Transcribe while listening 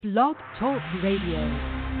Blog Talk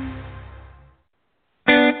Radio.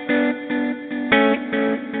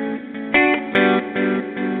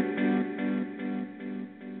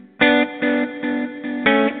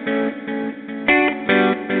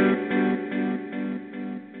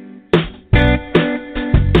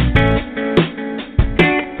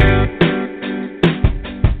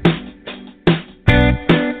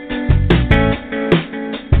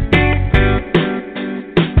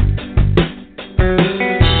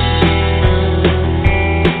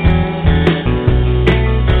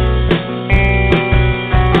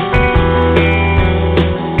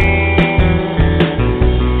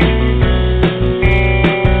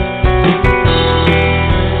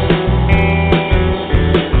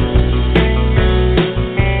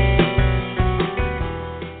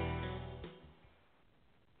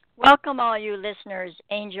 Welcome, all you listeners,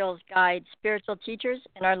 angels, guides, spiritual teachers,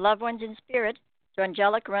 and our loved ones in spirit to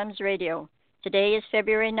Angelic Realms Radio. Today is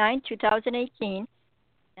February 9, 2018,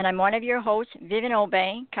 and I'm one of your hosts, Vivian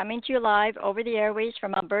Obey, coming to you live over the airways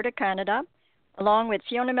from Alberta, Canada, along with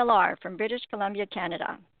Fiona Millar from British Columbia,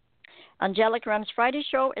 Canada. Angelic Realms Friday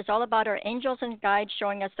show is all about our angels and guides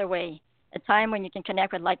showing us the way, a time when you can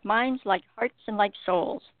connect with like minds, like hearts, and like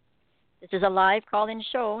souls. This is a live call-in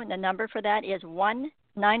show, and the number for that is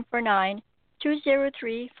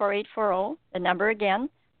 1-949-203-4840. The number again,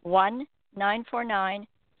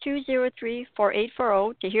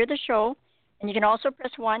 1-949-203-4840 to hear the show. And you can also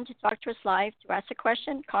press 1 to talk to us live, to ask a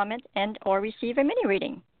question, comment, and or receive a mini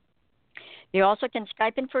reading. You also can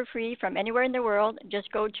Skype in for free from anywhere in the world.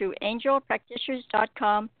 Just go to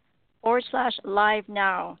angelpractitioners.com/live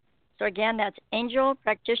now. So again, that's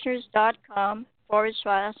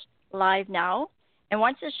angelpractitioners.com/live now. And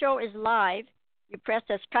once the show is live, you press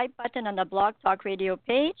the Skype button on the Blog Talk Radio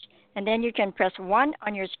page, and then you can press 1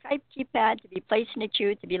 on your Skype keypad to be placed in the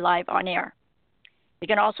queue to be live on air. You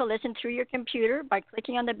can also listen through your computer by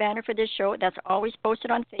clicking on the banner for this show that's always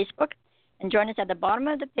posted on Facebook, and join us at the bottom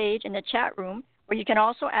of the page in the chat room, where you can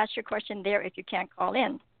also ask your question there if you can't call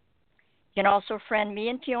in. You can also friend me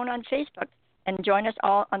and Fiona on Facebook and join us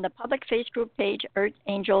all on the public Facebook page, Earth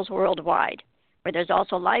Angels Worldwide, where there's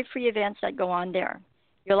also live free events that go on there.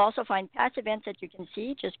 You'll also find past events that you can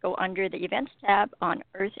see. Just go under the Events tab on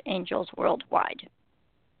Earth Angels Worldwide.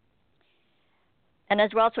 And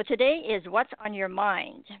as well, so today is What's on Your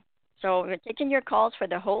Mind. So we're taking your calls for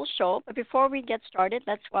the whole show. But before we get started,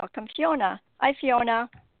 let's welcome Fiona. Hi, Fiona.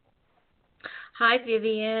 Hi,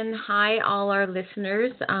 Vivian. Hi, all our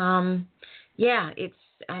listeners.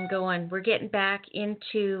 We're getting back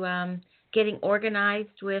into getting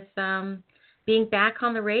organized with being back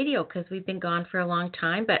on the radio, because we've been gone for a long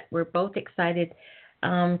time, but we're both excited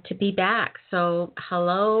to be back. So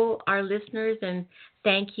hello, our listeners, and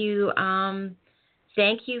thank you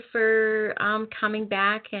for coming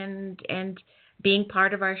back and being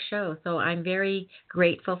part of our show. So I'm very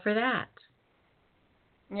grateful for that.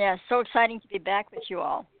 Yeah, so exciting to be back with you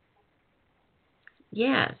all.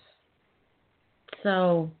 Yes.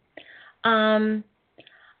 So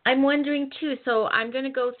I'm wondering too, so I'm going to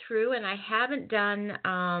go through, and I haven't done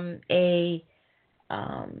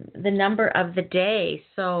the number of the day.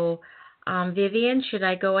 So, Vivian, should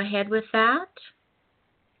I go ahead with that?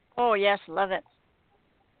 Oh, yes, love it.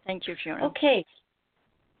 Thank you, Fiona. Okay.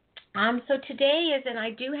 So today is, and I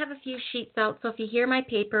do have a few sheets out, so if you hear my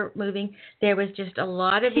paper moving, there was just a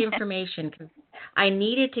lot of information because I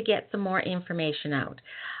needed to get some more information out.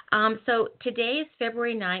 So today is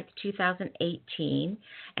February 9th, 2018,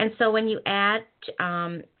 and so when you add,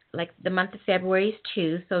 like the month of February is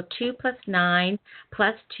 2, so 2 plus 9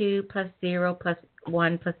 plus 2 plus 0 plus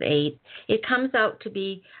 1 plus 8, it comes out to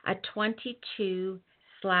be a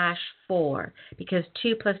 22/4, because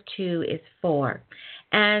 2 plus 2 is 4.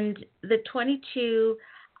 And the 22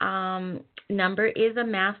 number is a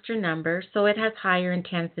master number, so it has higher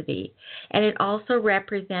intensity. And it also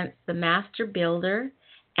represents the master builder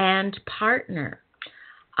and partner.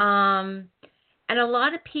 And a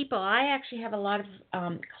lot of people, I actually have a lot of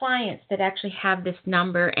clients that actually have this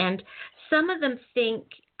number, and some of them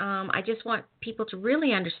think, I just want people to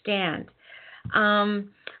really understand,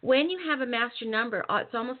 when you have a master number,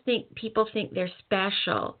 it's almost people think they're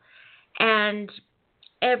special, and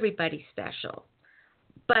everybody's special.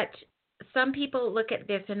 But some people look at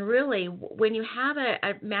this, and really, when you have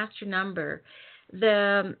a master number,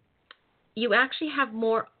 you actually have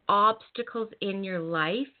more obstacles in your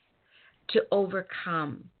life to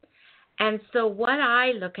overcome. And so what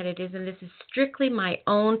I look at it is, and this is strictly my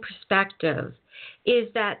own perspective,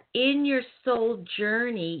 is that in your soul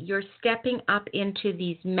journey, you're stepping up into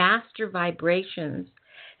these master vibrations.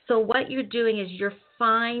 So what you're doing is you're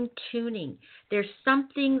fine-tuning. There's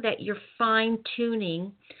something that you're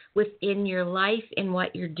fine-tuning within your life and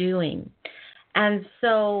what you're doing. And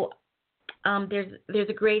so there's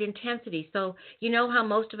a great intensity. So you know how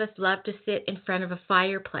most of us love to sit in front of a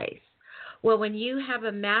fireplace. Well, when you have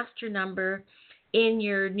a master number in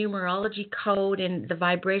your numerology code and the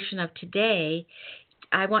vibration of today,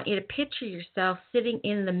 I want you to picture yourself sitting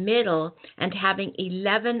in the middle and having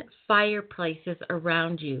 11 fireplaces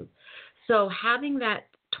around you. So having that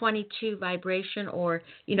 22 vibration, or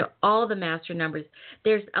all the master numbers,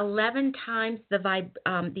 there's 11 times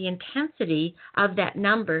the intensity of that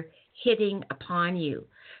number hitting upon you.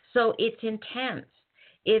 So it's intense.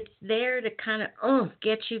 It's there to kind of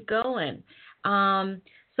get you going.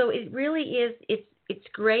 So it really is. It's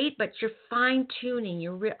great, but you're fine tuning.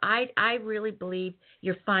 I really believe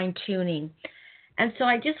you're fine tuning, and so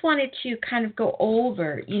I just wanted to kind of go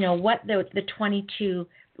over, what the 22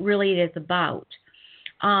 really is about.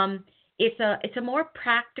 It's a more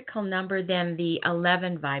practical number than the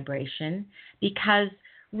 11 vibration, because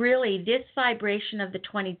really this vibration of the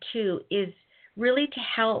 22 is really to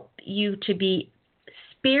help you to be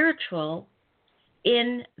spiritual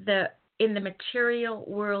in the material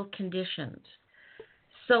world conditions.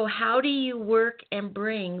 So how do you work and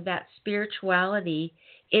bring that spirituality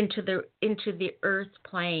into the earth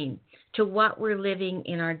plane, to what we're living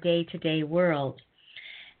in our day-to-day world?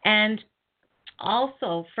 And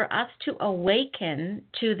also for us to awaken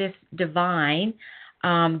to this divine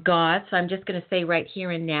God. So I'm just going to say right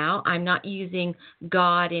here and now, I'm not using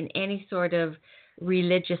God in any sort of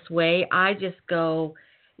religious way. I just go,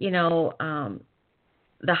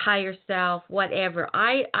 the higher self, whatever.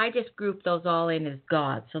 I just group those all in as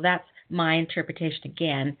God. So that's my interpretation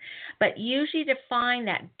again. But usually to find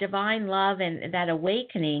that divine love and that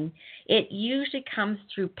awakening, it usually comes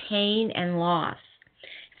through pain and loss.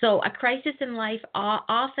 So a crisis in life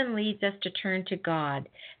often leads us to turn to God.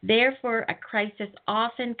 Therefore, a crisis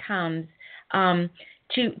often comes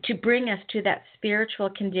to bring us to that spiritual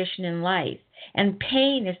condition in life. And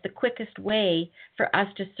pain is the quickest way for us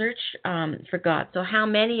to search for God. So how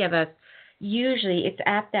many of us, usually it's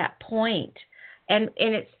at that point. And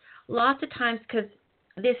it's lots of times because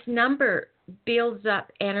this number builds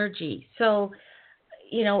up energy. So,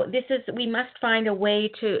 we must find a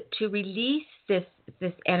way to release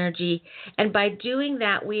this energy. And by doing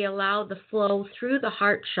that, we allow the flow through the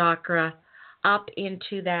heart chakra up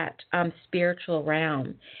into that spiritual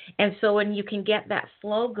realm. And so when you can get that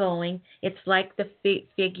flow going, it's like the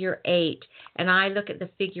figure 8. And I look at the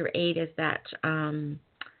figure 8 as that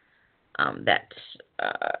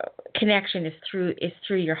connection is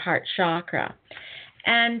through your heart chakra.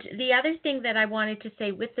 And the other thing that I wanted to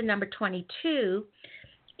say with the number 22,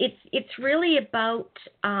 it's really about,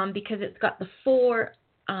 because it's got the 4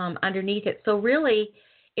 underneath it. So really,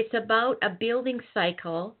 it's about a building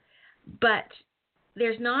cycle. But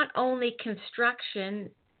there's not only construction,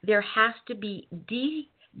 there has to be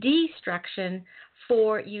destruction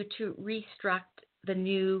for you to restruct the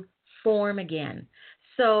new form again.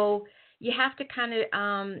 So you have to kind of,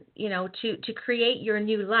 to create your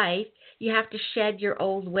new life, you have to shed your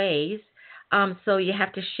old ways. So you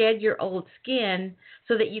have to shed your old skin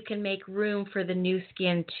so that you can make room for the new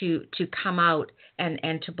skin to come out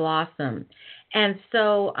and to blossom. And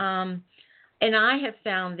so, and I have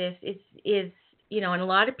found this is and a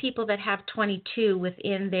lot of people that have 22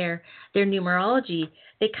 within their numerology,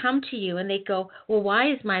 they come to you and they go, well,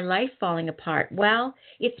 why is my life falling apart? Well,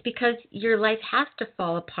 it's because your life has to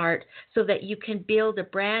fall apart so that you can build a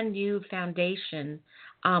brand new foundation,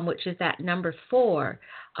 which is that number 4.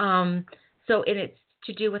 So it's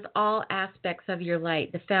to do with all aspects of your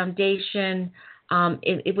life, the foundation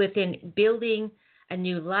within building a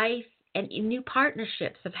new life, and new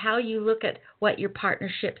partnerships, of how you look at what your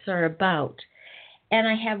partnerships are about. And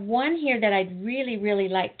I have one here that I'd really, really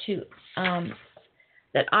like to,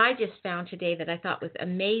 that I just found today that I thought was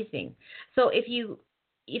amazing. So if you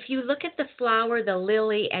look at the flower, the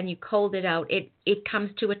lily, and you cold it out, it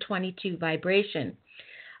comes to a 22 vibration.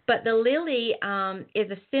 But the lily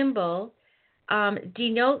is a symbol,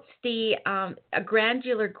 denotes a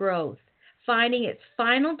granular growth, finding its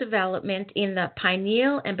final development in the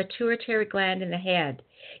pineal and pituitary gland in the head.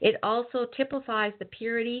 It also typifies the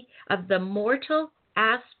purity of the mortal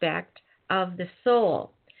aspect of the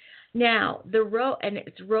soul. Now, and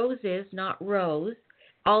it's roses, not rose,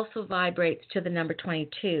 also vibrates to the number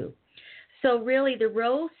 22. So really, the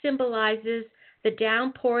rose symbolizes the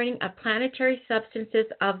downpouring of planetary substances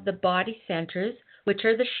of the body centers, which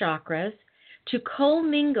are the chakras, to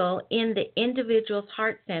commingle in the individual's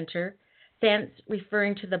heart center, thence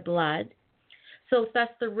referring to the blood. So thus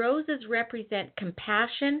the roses represent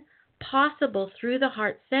compassion possible through the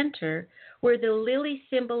heart center, where the lily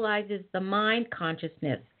symbolizes the mind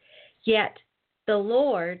consciousness. Yet the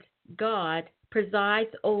Lord, God, presides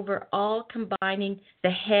over all, combining the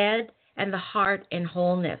head and the heart in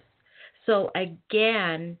wholeness. So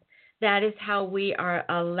again, that is how we are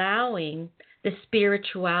allowing the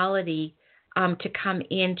spirituality to come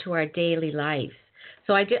into our daily life.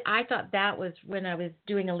 So I thought that was, when I was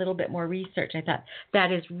doing a little bit more research, I thought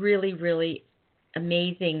that is really, really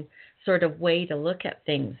amazing sort of way to look at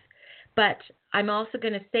things. But I'm also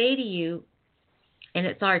going to say to you, and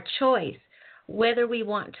it's our choice, whether we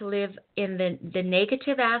want to live in the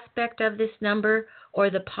negative aspect of this number or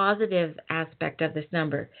the positive aspect of this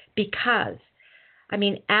number. Because, I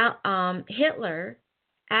mean, Hitler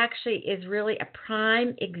actually is really a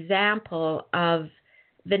prime example of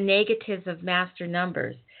the negatives of master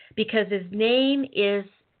numbers, because his name is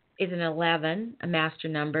an 11, a master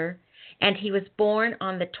number, and he was born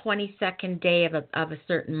on the 22nd day of a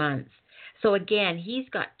certain month. So again, he's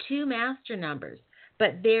got two master numbers,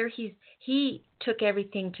 but there he took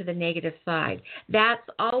everything to the negative side. That's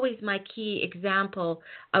always my key example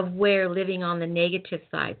of where living on the negative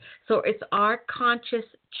side. So it's our conscious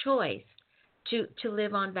choice to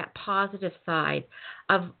live on that positive side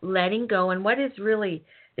of letting go. And what is really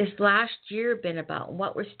this last year been about,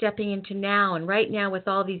 what we're stepping into now, and right now with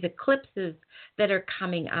all these eclipses that are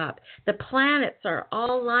coming up, the planets are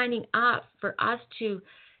all lining up for us to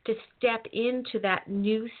step into that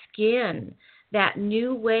new skin, that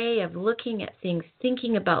new way of looking at things,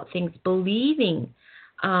 thinking about things, believing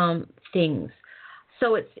things.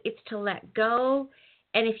 So it's to let go.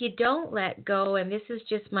 And if you don't let go, and this is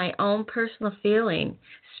just my own personal feeling,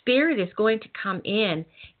 Spirit is going to come in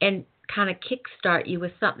and kind of kickstart you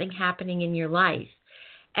with something happening in your life.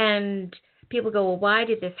 And people go, well, why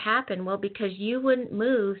did this happen? Well, because you wouldn't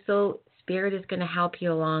move, so Spirit is going to help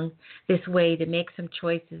you along this way to make some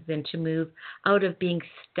choices and to move out of being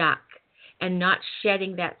stuck and not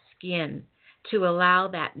shedding that skin, to allow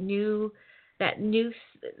that new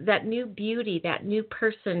beauty, that new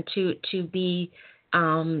person to be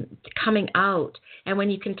coming out. And when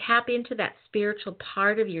you can tap into that spiritual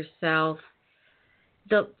part of yourself,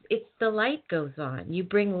 the light goes on. You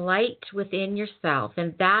bring light within yourself,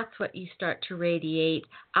 and that's what you start to radiate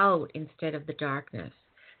out instead of the darkness.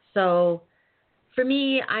 So for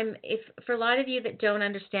me, for a lot of you that don't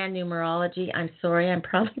understand numerology, I'm sorry, I'm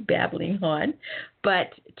probably babbling on,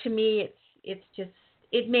 but to me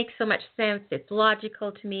it makes so much sense. It's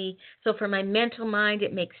logical to me. So for my mental mind,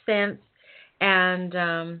 it makes sense. And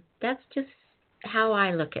that's just how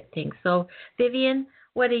I look at things. So, Vivian,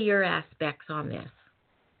 what are your aspects on this?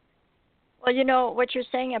 Well, what you're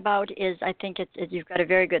saying about is, I think you've got a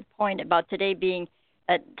very good point about today being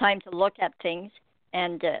a time to look at things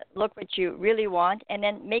and look what you really want, and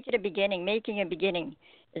then making a beginning.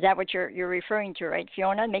 Is that what you're referring to, right,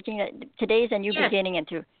 Fiona? Today's a new beginning, and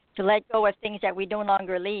to let go of things that we no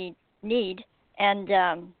longer need. And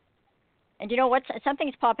you know what?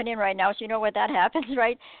 Something's popping in right now, so you know what that happens,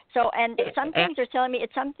 right? So, and some things are telling me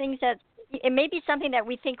it's some things that it may be something that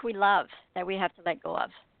we think we love that we have to let go of.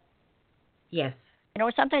 Yes.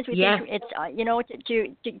 Sometimes we think it's,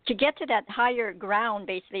 to get to that higher ground,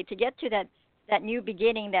 basically, to get to that new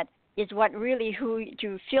beginning that is what really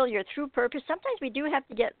to feel your true purpose. Sometimes we do have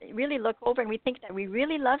to really look over, and we think that we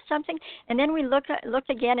really love something, and then we look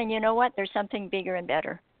again, and you know what? There's something bigger and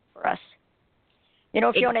better for us. Fiona,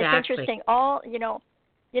 exactly. It's interesting. Our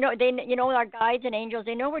guides and angels,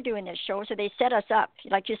 they know we're doing this show, so they set us up.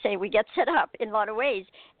 Like you say, we get set up in a lot of ways.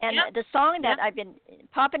 And the song that I've been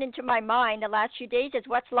popping into my mind the last few days is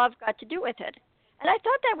 "What's Love Got to Do with It?" And I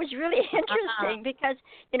thought that was really interesting because,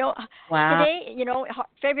 today,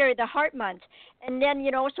 February, the Heart Month. And then,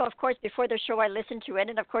 so of course, before the show, I listened to it.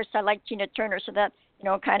 And of course, I like Tina Turner, so that,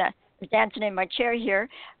 kind of dancing in my chair here.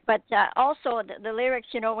 But also the lyrics,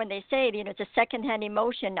 when they say, it's a secondhand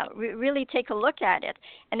emotion. Now, really take a look at it.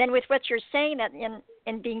 And then with what you're saying, that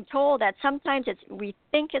in being told that sometimes we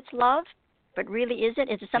think it's love, but really is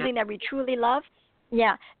it? Is it something that we truly love?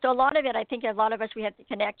 Yeah. So a lot of it, I think a lot of us, we have to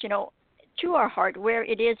connect, to our heart, where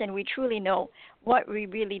it is, and we truly know what we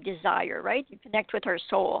really desire, right? You connect with our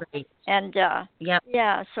soul. Right. And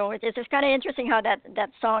so it's kind of interesting how that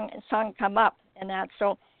song come up and that.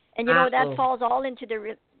 So, and that falls all into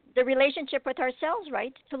the relationship with ourselves,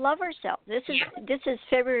 right? To love ourselves. This is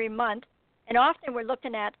February month, and often we're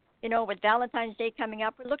looking at, with Valentine's Day coming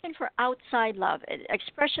up, we're looking for outside love,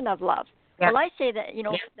 expression of love. Yep. Well, I say that,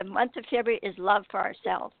 the month of February is love for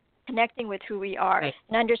ourselves, connecting with who we are and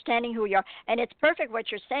understanding who we are. And it's perfect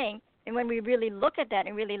what you're saying. And when we really look at that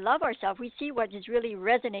and really love ourselves, we see what is really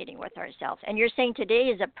resonating with ourselves. And you're saying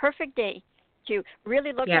today is a perfect day to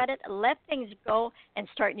really look at it, let things go, and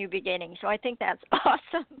start new beginnings. So I think that's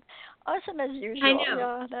awesome. Awesome as usual. I know.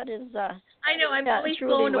 Yeah, that is. I know. I'm always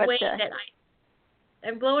blown away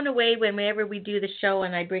I'm blown away whenever we do the show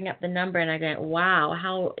and I bring up the number and I go, wow,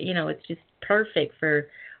 how, it's just perfect for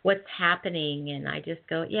what's happening. And I just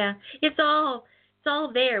go, yeah, it's all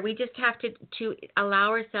there. We just have to allow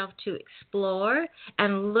ourselves to explore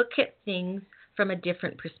and look at things from a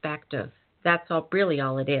different perspective. That's really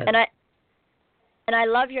all it is. And I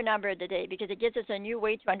love your number today because it gives us a new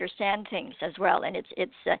way to understand things as well, and it's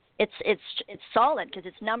solid because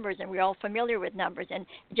it's numbers, and we're all familiar with numbers, and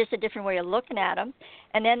just a different way of looking at them.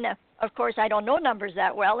 And then, of course, I don't know numbers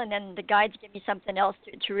that well, and then the guides give me something else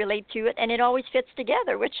to relate to it, and it always fits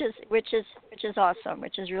together, which is awesome,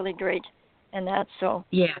 which is really great, and that's so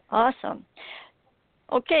awesome.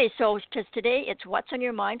 Okay, so because today it's what's on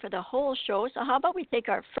your mind for the whole show, so how about we take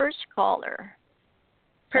our first caller?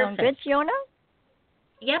 Perfect. Sound good, Fiona?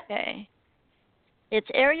 Yep. Okay. It's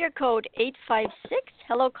area code 856.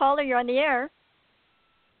 Hello, caller. You're on the air.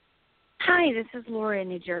 Hi, this is Laura in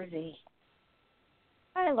New Jersey.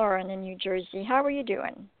 Hi, Laura in New Jersey. How are you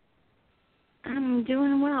doing? I'm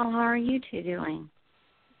doing well. How are you two doing?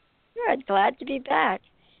 Good. Glad to be back.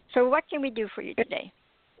 So what can we do for you today?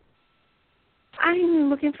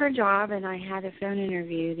 I'm looking for a job, and I had a phone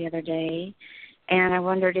interview the other day, and I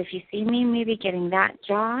wondered if you see me maybe getting that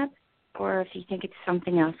job, or if you think it's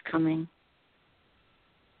something else coming.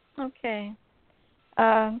 Okay.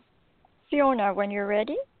 Fiona, when you're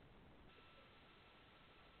ready.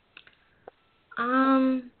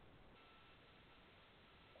 I'm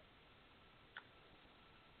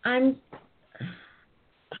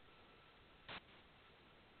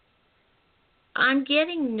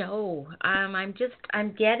getting no. I'm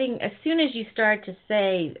getting, as soon as you start to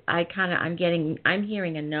say, I'm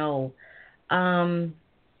hearing a no.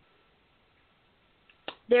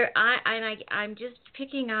 I'm just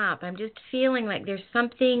picking up. I'm just feeling like there's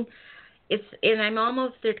something.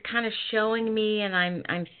 They're kind of showing me, and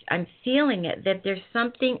I'm feeling it, that there's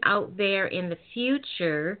something out there in the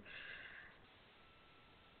future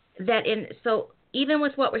so even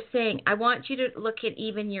with what we're saying, I want you to look at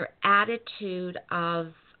even your attitude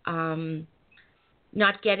of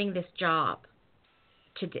not getting this job.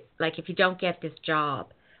 Like if you don't get this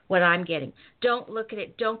job, what I'm getting, don't look at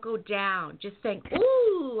it. Don't go down. Just saying,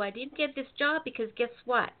 ooh, I didn't get this job because guess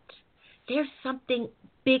what? There's something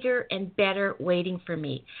bigger and better waiting for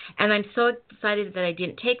me. And I'm so excited that I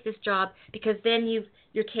didn't take this job because then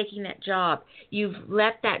you're taking that job. You've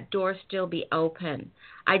let that door still be open.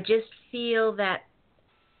 I just feel that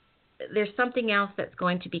there's something else that's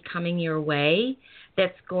going to be coming your way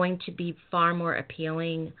that's going to be far more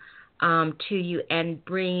appealing to you and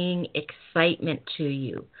bring excitement to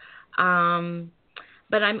you.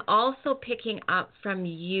 But I'm also picking up from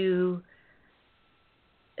you,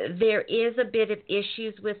 there is a bit of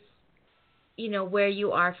issues with, where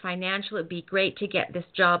you are financially. It'd be great to get this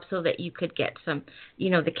job so that you could get some,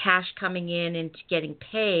 the cash coming in and getting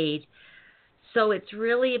paid. So it's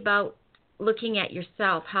really about looking at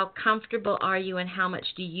yourself. How comfortable are you and how much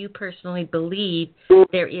do you personally believe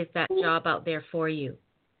there is that job out there for you?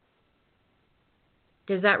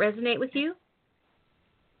 Does that resonate with you?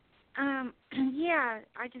 Yeah,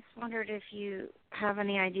 I just wondered if you have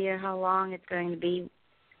any idea how long it's going to be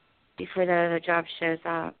before the other job shows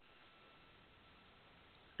up.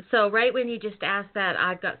 So right when you just asked that,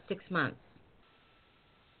 I've got 6 months.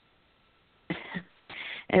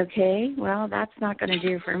 Okay, well, that's not going to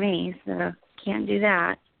do for me, so can't do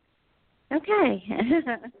that. Okay.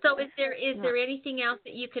 So is there anything else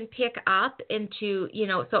that you can pick up into,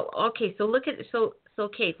 so look at,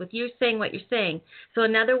 okay, with you saying what you're saying, so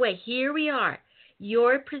another way, here we are.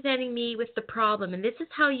 You're presenting me with the problem, and this is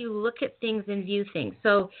how you look at things and view things.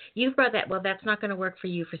 So you've brought that, well, that's not going to work for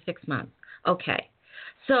you for 6 months. Okay.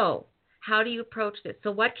 So how do you approach this?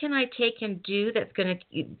 So what can I take and do that's going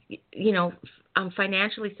to,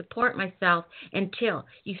 financially support myself until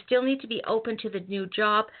you still need to be open to the new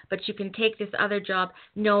job, but you can take this other job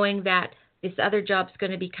knowing that this other job's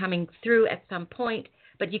going to be coming through at some point,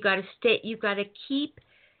 but you've got to keep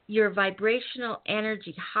your vibrational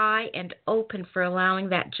energy high and open for allowing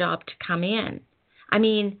that job to come in. I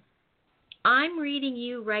mean, I'm reading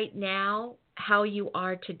you right now how you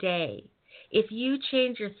are today. If you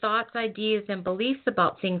change your thoughts, ideas, and beliefs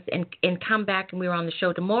about things and come back and we were on the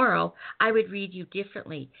show tomorrow, I would read you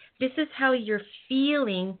differently. This is how you're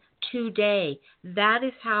feeling today. That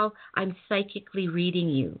is how I'm psychically reading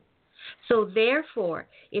you. So therefore,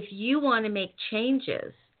 if you want to make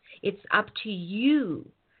changes, It's up to you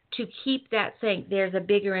to keep that saying, there's a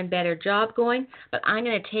bigger and better job going, but I'm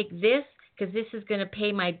going to take this because this is going to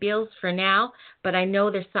pay my bills for now, but I know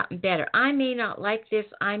there's something better. I may not like this.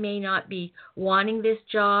 I may not be wanting this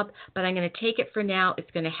job, but I'm going to take it for now.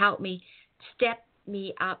 It's going to help me step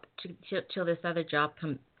me up till this other job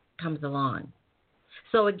comes along.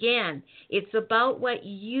 So again, it's about what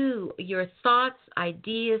your thoughts,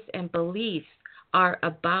 ideas, and beliefs are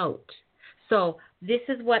about. So this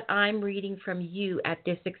is what I'm reading from you at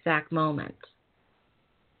this exact moment.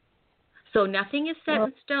 So nothing is set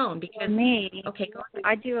in stone because for me, okay, go ahead.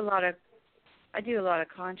 I do a lot of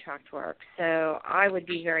contract work, so I would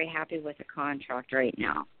be very happy with a contract right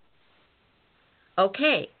now.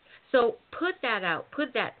 Okay, so put that out.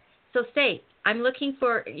 So say, I'm looking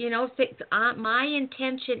for, my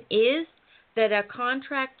intention is that a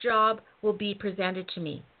contract job will be presented to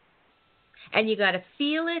me. And you got to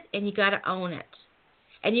feel it and you got to own it.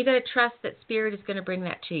 And you got to trust that Spirit is going to bring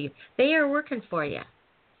that to you. They are working for you.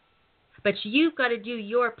 But you've got to do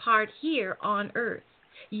your part here on earth.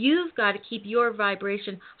 You've got to keep your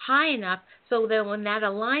vibration high enough so that when that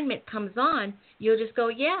alignment comes on, you'll just go,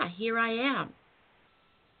 yeah, here I am.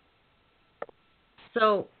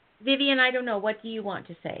 So, Vivian, I don't know. What do you want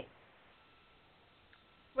to say?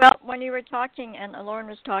 Well, when you were talking and Lauren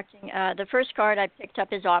was talking, the first card I picked up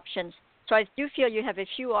is options. So I do feel you have a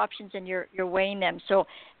few options and you're weighing them. So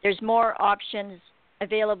there's more options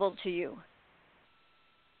available to you.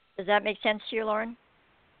 Does that make sense to you, Lauren?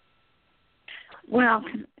 Well,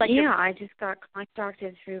 yeah, I just got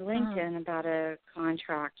contacted through LinkedIn about a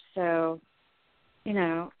contract. So,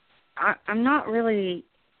 I'm not really,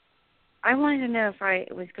 I wanted to know if I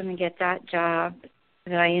was going to get that job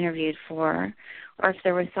that I interviewed for or if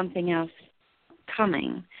there was something else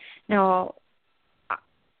coming. Now,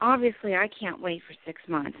 obviously, I can't wait for 6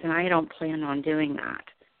 months, and I don't plan on doing that.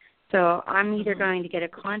 So I'm either going to get a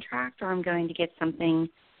contract or I'm going to get something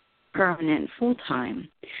permanent full-time.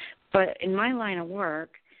 But in my line of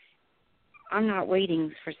work, I'm not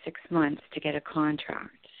waiting for 6 months to get a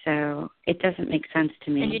contract. So it doesn't make sense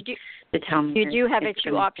to me to tell me. You do have a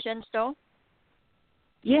few options, though?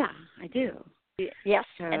 Yeah, I do. Yes,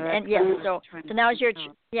 and yes. So now's your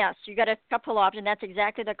yes. You got a couple options. That's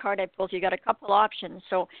exactly the card I pulled. You got a couple options.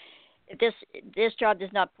 So if this job does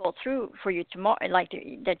not pull through for you tomorrow,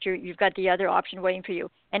 you've got the other option waiting for you.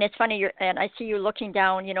 And it's funny. And I see you looking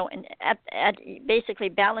down, and at basically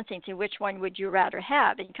balancing to which one would you rather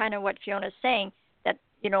have, and kind of what Fiona's saying that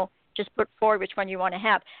just put forward which one you want to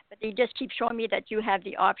have. But they just keep showing me that you have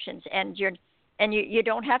the options, and you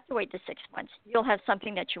don't have to wait the 6 months. You'll have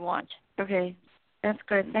something that you want. Okay. That's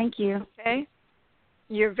good. Thank you. Okay.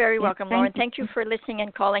 You're very welcome, Lauren. Thank you for listening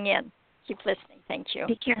and calling in. Keep listening. Thank you.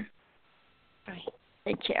 Take care. Bye.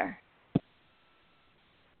 Take care.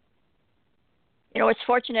 It's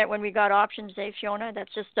fortunate when we got options, Fiona.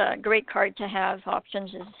 That's just a great card to have.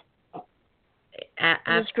 Options is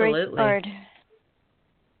absolutely a great card.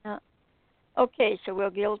 Okay, so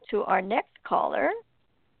we'll go to our next caller,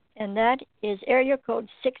 and that is area code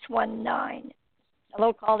 619.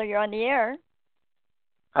 Hello, caller. You're on the air.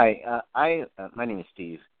 Hi, my name is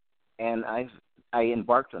Steve, and I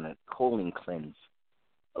embarked on a colon cleanse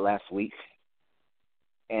last week,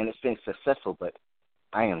 and it's been successful, but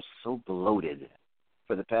I am so bloated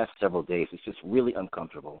for the past several days. It's just really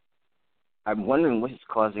uncomfortable. I'm wondering what is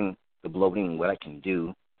causing the bloating and what I can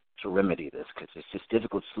do to remedy this, because it's just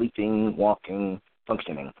difficult sleeping, walking,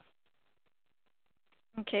 functioning.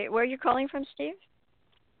 Okay, where are you calling from, Steve?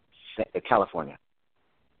 California.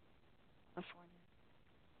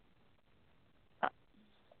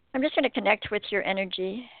 I'm just going to connect with your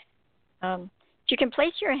energy. If you can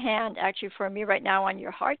place your hand actually for me right now on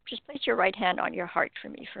your heart, just place your right hand on your heart for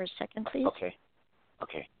me for a second, please.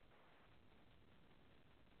 Okay.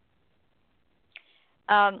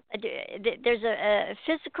 There's a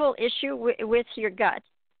physical issue with your gut.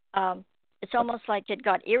 It's almost like it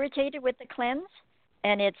got irritated with the cleanse,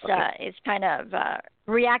 and it's kind of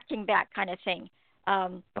reacting back kind of thing.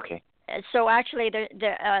 Okay. So actually,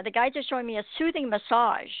 the guides are showing me a soothing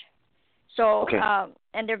massage. So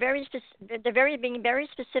and they're being very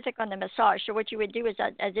specific on the massage. So what you would do is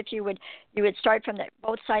as if you would start from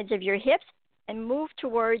both sides of your hips and move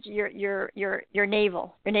towards your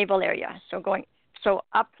navel area. So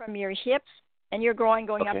up from your hips and your groin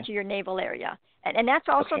going up to your navel area, and that's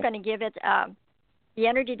also going to give it the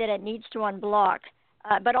energy that it needs to unblock.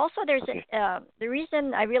 But also there's the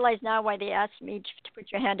reason I realize now why they asked me to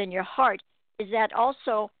put your hand in your heart is that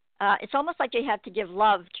also it's almost like you have to give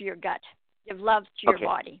love to your gut, give love to your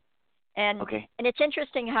body. Okay. And it's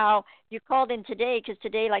interesting how you called in today, because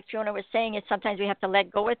today, like Fiona was saying, is sometimes we have to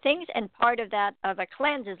let go of things, and part of that of a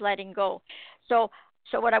cleanse is letting go. So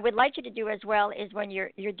what I would like you to do as well is when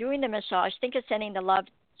you're doing the massage, think of sending the love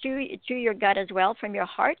to your gut as well from your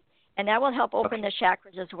heart, and that will help open the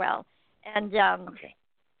chakras as well. And Okay.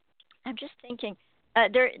 I'm just thinking,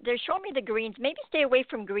 they're showing me the greens. Maybe stay away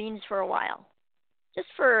from greens for a while, just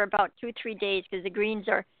for about 2-3 days, because the greens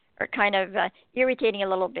are kind of irritating a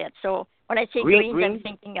little bit. So when I say greens, I'm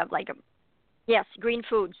thinking of like yes, green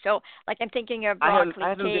foods. So like I'm thinking of broccoli,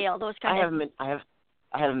 kale, those kind of.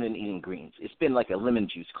 I haven't been eating greens. It's been like a lemon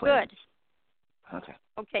juice cleanse. Good. Okay.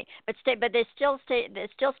 Okay, but they still stay.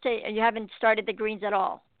 You haven't started the greens at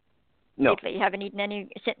all. No. Lately. You haven't eaten any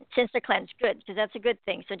since the cleanse. Good, because that's a good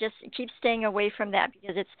thing. So just keep staying away from that,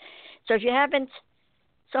 because it's. So if you haven't.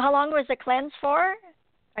 So how long was the cleanse for?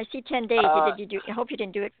 I see 10 days. Did you do? I hope you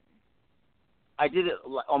didn't do it. I did it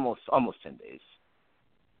almost 10 days.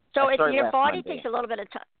 So your body Monday. takes a little bit of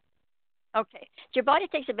time. Okay. Your body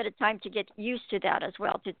takes a bit of time to get used to that as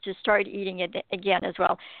well, to start eating it again as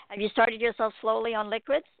well. Have you started yourself slowly on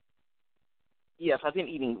liquids? Yes, I've been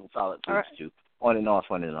eating solid foods too, on and off.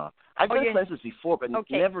 I've done cleanses before, but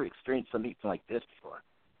never experienced something like this before.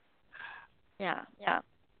 Yeah.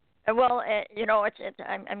 Well,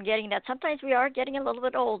 I'm getting that. Sometimes we are getting a little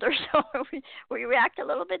bit older, so we react a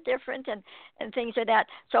little bit different and things like that.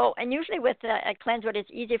 So, and usually with a cleanse, what is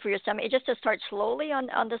easy for your stomach is just to start slowly on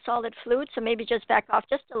the solid fluid. So maybe just back off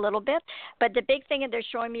just a little bit. But the big thing that they're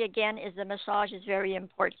showing me again is the massage is very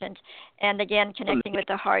important, and again connecting with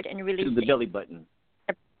the heart and releasing. To the belly button.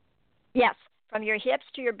 Yes, from your hips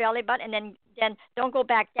to your belly button, and then don't go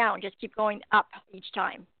back down. Just keep going up each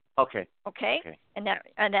time. Okay. And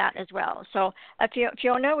that as well. So,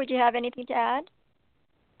 Fiona, would you have anything to add?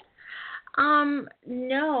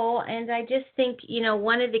 No, and I just think,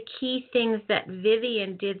 one of the key things that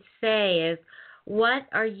Vivian did say is, what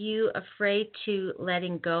are you afraid to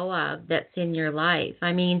letting go of that's in your life?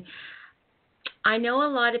 I mean, I know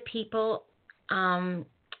a lot of people are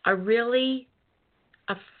really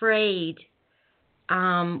afraid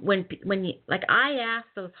when you, like, I ask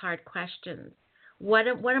those hard questions. What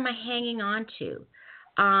am I hanging on to?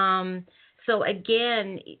 So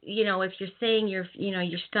again, if you're saying your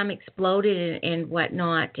stomach's bloated and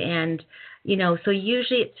whatnot, and so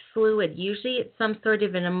usually it's fluid. Usually it's some sort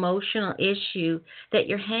of an emotional issue that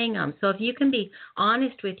you're hanging on. So if you can be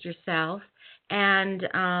honest with yourself and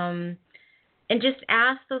just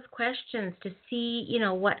ask those questions to see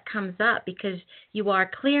what comes up, because you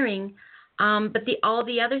are clearing. But the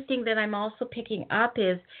other thing that I'm also picking up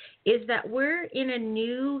is that we're in a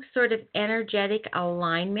new sort of energetic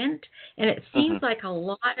alignment, and it seems like a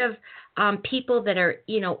lot of people that are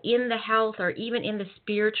in the health or even in the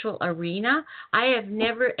spiritual arena, I have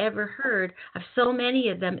never ever heard of so many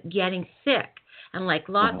of them getting sick, and like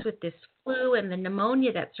lots with this flu and the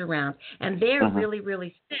pneumonia that's around, and they're really,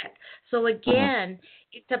 really sick. So again,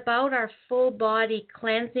 it's about our full body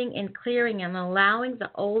cleansing and clearing and allowing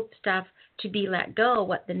the old stuff to be let go,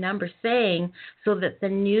 what the number's saying, so that the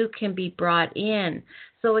new can be brought in.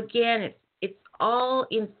 So again, it's all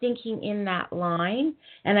in thinking in that line.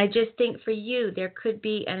 And I just think for you, there could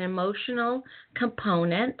be an emotional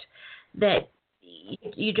component that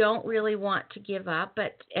you don't really want to give up.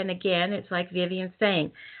 And again, it's like Vivian's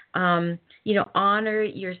saying, honor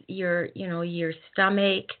your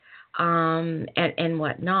stomach and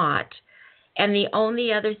whatnot. And the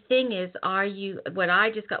only other thing is, what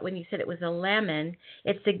I just got when you said it was a lemon,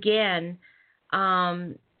 it's again,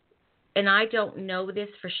 and I don't know this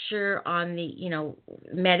for sure on the,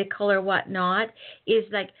 medical or whatnot, is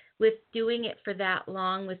like with doing it for that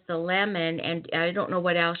long with the lemon, and I don't know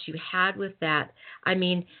what else you had with that. I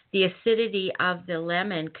mean, the acidity of the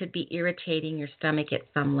lemon could be irritating your stomach at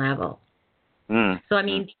some level. So, I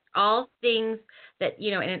mean, all things that,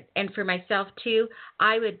 and for myself too,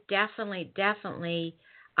 I would definitely,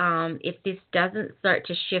 if this doesn't start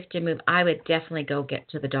to shift and move, I would definitely go get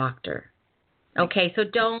to the doctor. Okay, so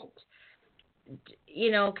don't,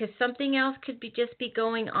 because something else could just be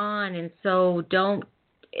going on, and so don't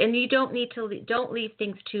leave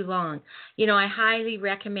things too long. I highly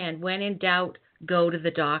recommend, when in doubt, go to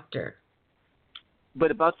the doctor. But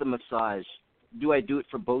about the massage, do I do it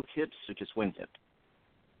for both hips or just one hip?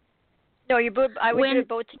 No, I would do it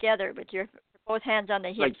both together with your both hands on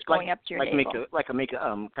the hips going up to your navel. Make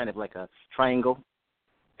a kind of like a triangle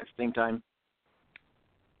at the same time.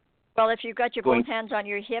 Well, if you've got your both hands on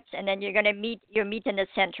your hips, and then you're meet in the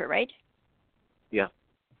center, right? Yeah.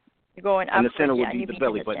 You're going up. And the center would be the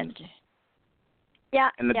belly button. Yeah,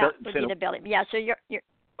 would be the belly. Yeah, so you're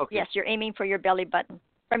okay. Yes, you're aiming for your belly button.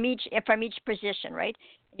 from each position, right?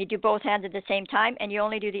 You do both hands at the same time, and you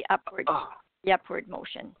only do the upward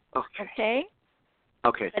motion. Okay.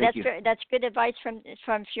 Okay. But Thank you. That's good advice from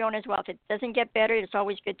Fiona as well. If it doesn't get better, it's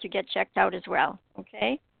always good to get checked out as well.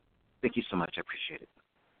 Okay. Thank you so much. I appreciate it.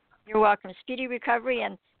 You're welcome. Speedy recovery,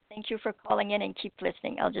 and thank you for calling in and keep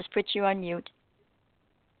listening. I'll just put you on mute.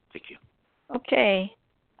 Thank you. Okay.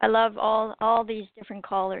 I love all these different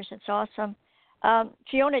callers. It's awesome.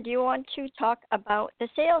 Fiona, do you want to talk about the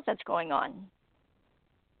sales that's going on?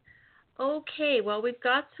 Okay, well, we've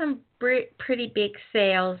got some pretty big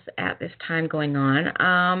sales at this time going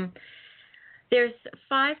on. There's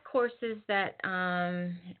 5 courses that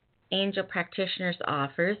Angel Practitioners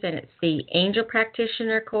offers, and it's the Angel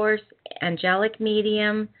Practitioner course, Angelic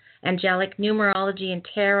Medium, Angelic Numerology and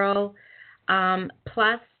Tarot,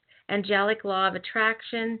 plus Angelic Law of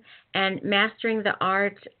Attraction, and Mastering the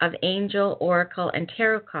Art of Angel, Oracle, and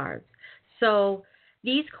Tarot Cards. So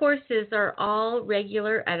these courses are all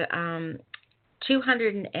regular at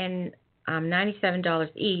 $297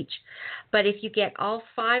 each, but if you get all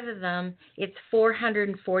 5 of them, it's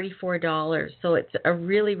 $444. So it's a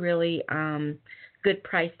really, really good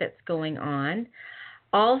price that's going on.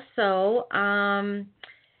 Also,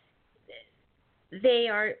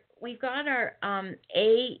 we've got our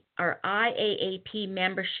IAAP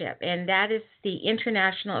membership, and that is the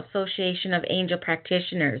International Association of Angel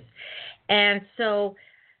Practitioners. And so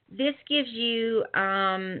this gives you,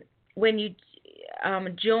 when you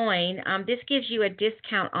join, this gives you a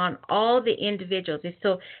discount on all the individuals.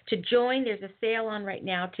 So to join, there's a sale on right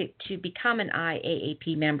now to become an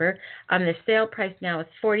IAAP member. The sale price now is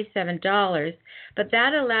 $47, but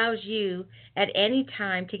that allows you at any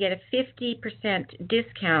time to get a 50%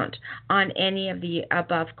 discount on any of the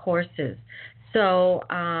above courses. So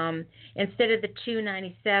instead of the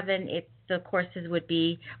 $297, the courses would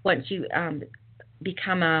be, once you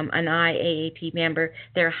become an IAAP member,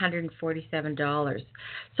 they're $147.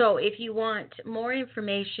 So if you want more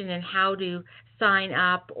information on how to sign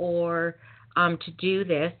up or to do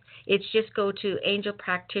this, it's just go to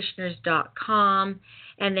angelpractitioners.com,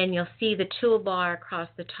 and then you'll see the toolbar across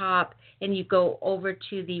the top, and you go over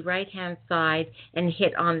to the right-hand side and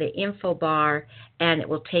hit on the info bar, and it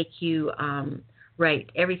will take you right.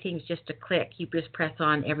 Everything's just a click. You just press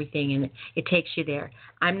on everything, and it takes you there.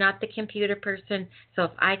 I'm not the computer person, so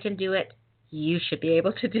if I can do it, you should be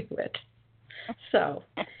able to do it. So,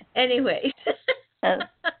 anyway.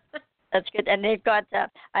 That's good. And they've got,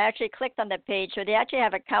 I actually clicked on the page, so they actually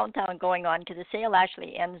have a countdown going on because the sale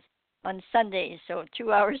actually ends on Sundays, so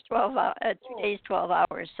 2 hours, 12 days, 12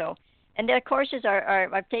 hours. So, and their courses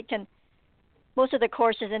are I've taken, most of the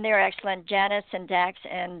courses in there are excellent. Janice and Dax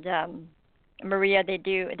and Maria,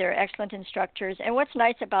 they're excellent instructors. And what's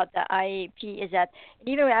nice about the IAP is that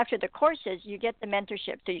even after the courses, you get the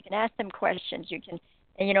mentorship, so you can ask them questions. You can,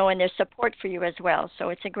 and there's support for you as well. So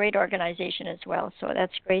it's a great organization as well. So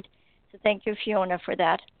that's great. So thank you, Fiona, for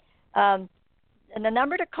that. And the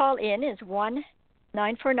number to call in is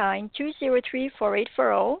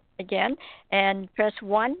 1-949-203-4840, again, and press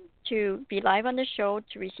 1 to be live on the show,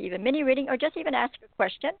 to receive a mini reading, or just even ask a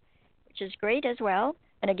question, which is great as well.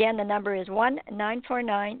 And again, the number is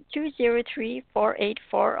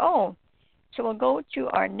 1-949-203-4840. So we'll go to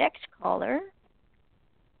our next caller,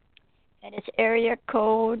 and it's area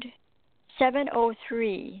code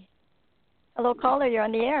 703. Hello, caller, you're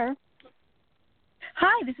on the air.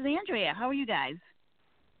 Hi, this is Andrea. How are you guys?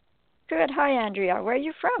 Good. Hi, Andrea. Where are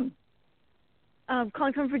you from?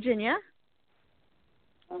 Calling from Virginia.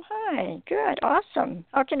 Oh, hi. Good. Awesome.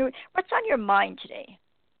 What's on your mind today?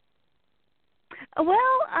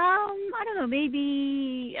 Well, I don't know.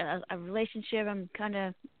 Maybe a relationship. I'm kind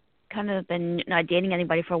of been not dating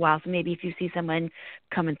anybody for a while. So maybe if you see someone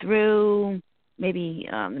coming through, maybe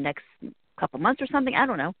the next couple months or something. I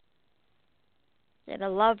don't know. Yeah, the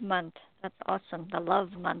love month. That's awesome. The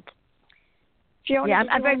love month. Fiona, yeah,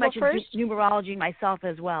 I'm very much into numerology myself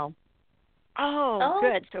as well. Oh,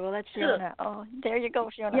 good. So let's see. Oh, there you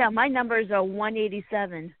go, Fiona. Yeah, my numbers are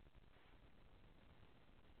 187.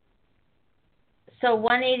 So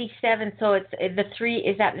 187. So it's the three.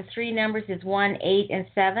 Is that the 3 numbers? Is 1, 8, and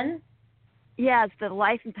 7? Yeah, it's the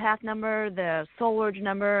life and path number, the soul urge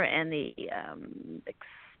number, and the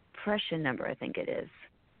expression number. I think it is.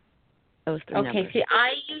 Those 3 numbers. Okay. See,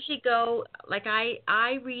 I usually go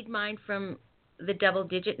I read mine from the double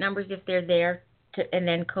digit numbers if they're there, and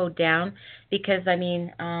then code down, because I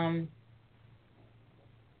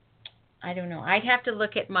don't know. I'd have to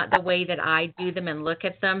look at the way that I do them and look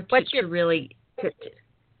at them to really to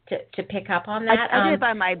pick up on that. I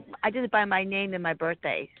did it by my name and my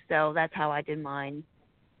birthday, so that's how I did mine.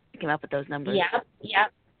 I came up with those numbers.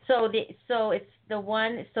 Yep. So it's the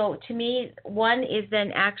one. So to me, one is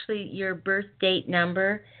then actually your birth date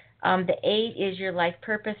number. The 8 is your life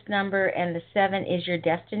purpose number, and the 7 is your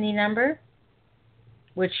destiny number,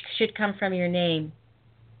 which should come from your name.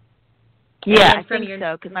 Yeah, I think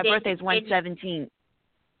so, because my birthday is 1/17.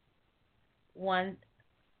 One.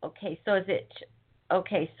 Okay, so is it?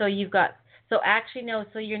 Okay, so you've got. So actually, no.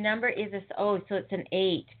 So your number is a. Oh, so it's an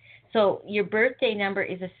 8. So your birthday number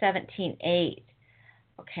is a 17/8.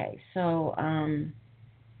 Okay, so I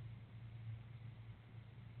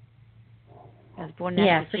was born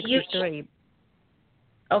yeah, after so 63.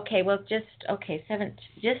 Okay, well,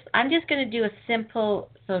 I'm just going to do a simple,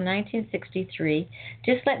 so 1963.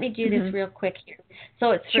 Just let me do this real quick here.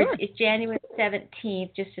 So it's January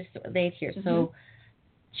 17th, just as late here. So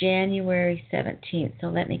January 17th. So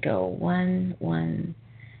let me go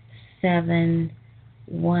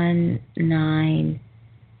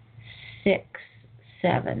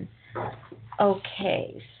 1171967.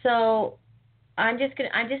 Okay, so I'm just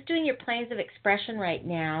doing your planes of expression right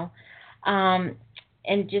now.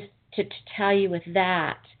 And just to tell you with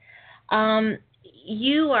that,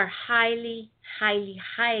 you are highly, highly,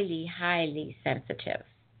 highly, highly sensitive.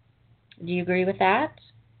 Do you agree with that?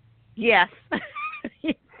 Yes.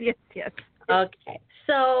 yes. Okay.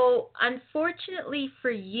 So, unfortunately for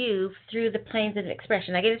you, through the planes of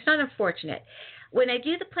expression, again, it's not unfortunate. When I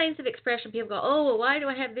do the planes of expression, people go, oh, well, why do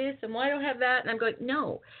I have this and why do I have that? And I'm going,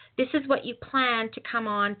 no, this is what you plan to come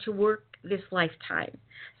on to work this lifetime.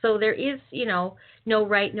 So there is, no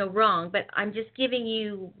right, no wrong, but I'm just giving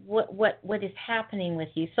you what is happening with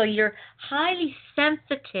you. So you're highly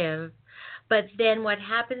sensitive, but then what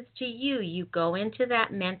happens to you, you go into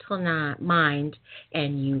that mental mind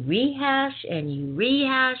and you rehash and you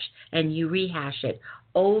rehash and you rehash it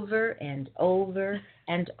over and over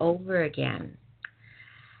and over again.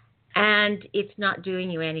 And it's not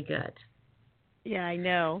doing you any good. Yeah, I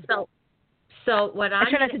know. So what I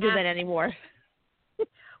try not to do that anymore.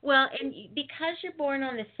 Well, and because you're born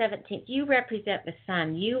on the 17th, you represent the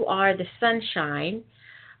sun. You are the sunshine,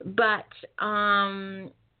 but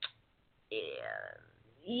I'm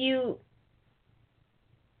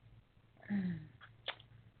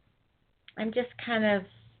just kind of.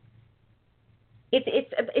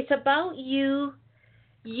 It's about you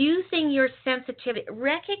using your sensitivity,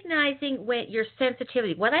 recognizing your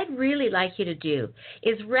sensitivity. What I'd really like you to do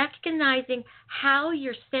is recognizing how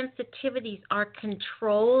your sensitivities are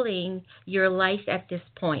controlling your life at this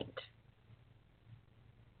point.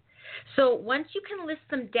 So once you can list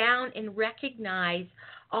them down and recognize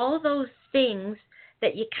all those things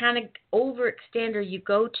that you kind of overextend or you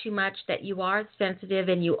go too much, that you are sensitive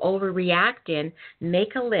and you overreact in,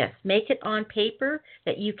 make a list. Make it on paper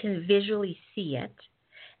that you can visually see it.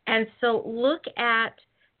 And so look at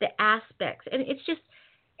the aspects, and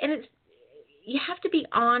you have to be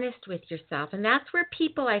honest with yourself, and that's where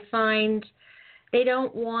people, I find, they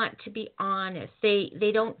don't want to be honest.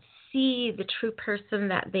 They don't see the true person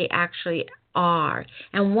that they actually are.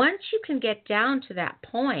 And once you can get down to that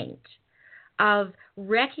point of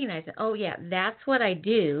recognizing, oh yeah, that's what I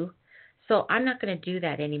do, so I'm not going to do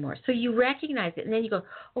that anymore. So you recognize it, and then you go,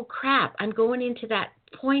 oh crap, I'm going into that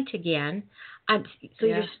point again.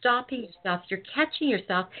 You're stopping yourself, you're catching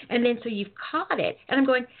yourself, and then so you've caught it. And I'm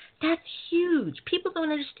going, that's huge. People don't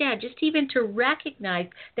understand. Just even to recognize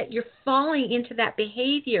that you're falling into that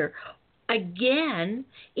behavior again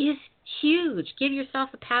is huge. Give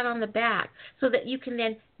yourself a pat on the back so that you can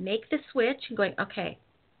then make the switch and going, okay,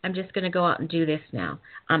 I'm just going to go out and do this now.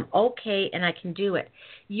 I'm okay and I can do it.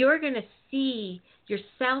 You're going to see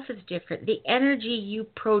yourself as different. The energy you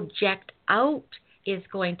project out is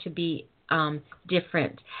going to be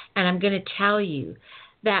different. And I'm going to tell you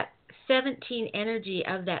that 17 energy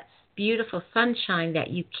of that beautiful sunshine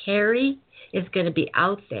that you carry is going to be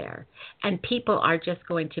out there. And people are just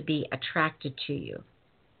going to be attracted to you.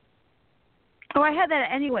 Oh, I had that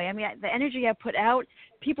anyway. I mean, the energy I put out,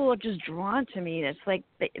 people are just drawn to me. It's like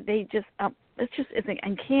it's like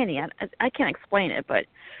uncanny. I can't explain it, but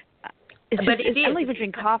I don't even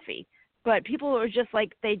drink coffee. But people are just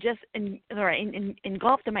like, they just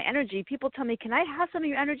engulfed in my energy. People tell me, can I have some of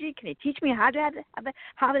your energy? Can you teach me how to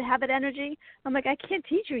have that energy? I'm like, I can't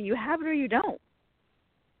teach you. You have it or you don't.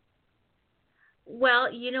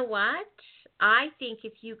 Well, you know what? I think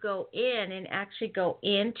if you go in and actually go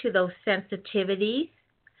into those sensitivities,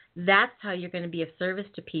 that's how you're going to be of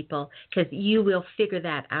service to people, because you will figure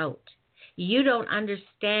that out. You don't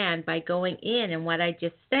understand by going in and what I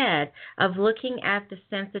just said of looking at the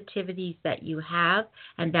sensitivities that you have,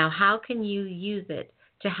 and now how can you use it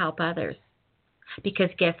to help others?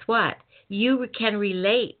 Because guess what? you can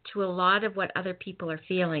relate to a lot of what other people are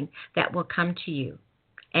feeling that will come to you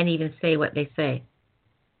and even say what they say.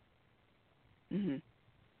 Mhm.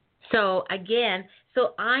 So again,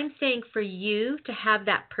 I'm saying for you to have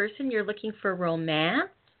that person you're looking for romance,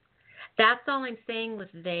 that's all I'm saying was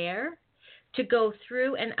there. To go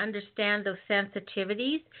through and understand those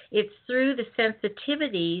sensitivities, it's through the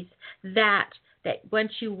sensitivities that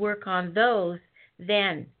once you work on those,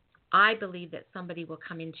 then I believe that somebody will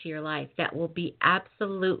come into your life that will be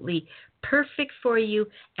absolutely perfect for you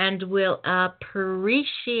and will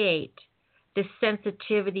appreciate the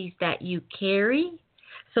sensitivities that you carry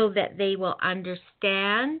so that they will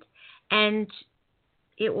understand and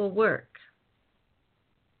it will work.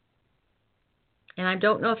 And I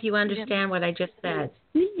don't know if you understand what I just said.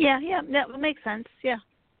 Yeah, that makes sense. Yeah.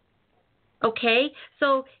 Okay?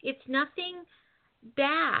 So it's nothing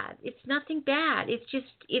bad. It's nothing bad. It's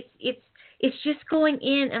just going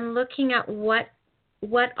in and looking at what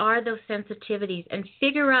are those sensitivities and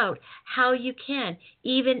figure out how you can,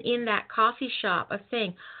 even in that coffee shop, of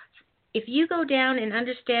saying, if you go down and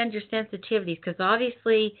understand your sensitivities, because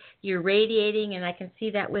obviously you're radiating, and I can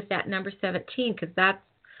see that with that number 17, because that's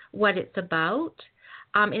what it's about.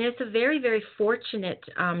 And it's a very, very fortunate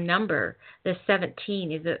number. The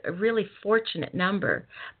 17 is a really fortunate number.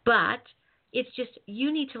 But it's just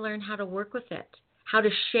you need to learn how to work with it, how to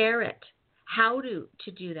share it, how to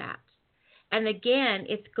do that. And again,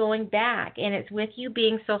 it's going back, and it's with you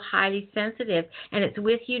being so highly sensitive, and it's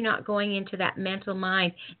with you not going into that mental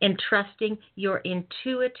mind and trusting your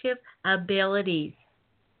intuitive abilities.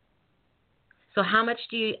 So how much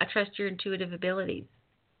do you trust your intuitive abilities?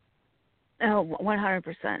 Oh,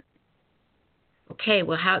 100%. Okay,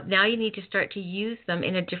 well, now you need to start to use them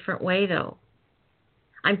in a different way, though.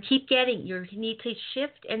 I keep getting you need to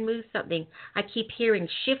shift and move something. I keep hearing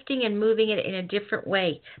shifting and moving it in a different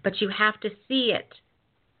way, but you have to see it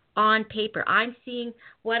on paper.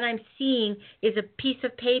 What I'm seeing is a piece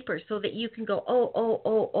of paper so that you can go,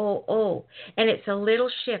 oh, and it's a little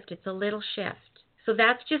shift. It's a little shift. So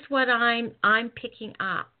that's just what I'm picking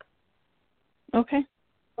up. Okay.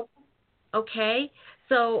 Okay,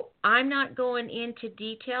 so I'm not going into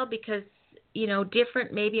detail because,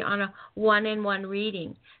 different maybe on a one-on-one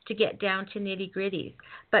reading to get down to nitty-gritties.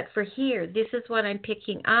 But for here, this is what I'm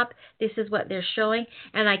picking up. This is what they're showing.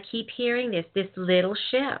 And I keep hearing this little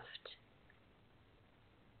shift.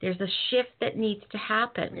 There's a shift that needs to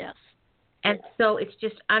happen. Yes. And so it's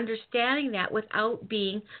just understanding that without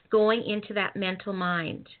going into that mental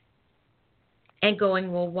mind and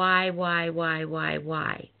going, well, why?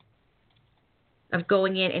 Of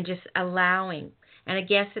going in and just allowing. And I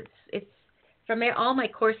guess it's from all my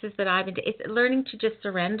courses that I've been to, it's learning to just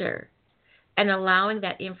surrender and allowing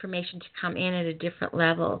that information to come in at a different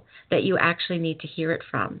level that you actually need to hear it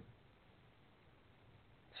from.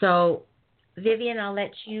 So, Vivian, I'll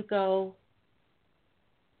let you go.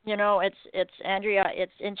 It's Andrea.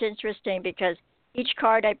 It's interesting because each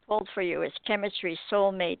card I pulled for you is chemistry,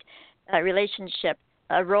 soulmate, relationship,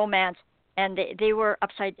 romance, and they were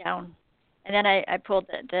upside down. And then I pulled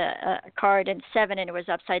the card in 7, and it was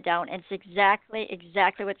upside down. And it's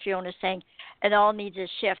exactly what Fiona's saying. It all needs a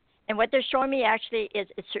shift. And what they're showing me actually is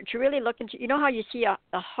it's to really look into, how you see a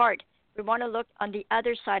heart. We want to look on the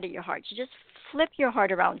other side of your heart. So just flip your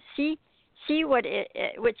heart around. See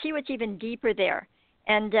what's even deeper there.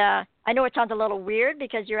 And I know it sounds a little weird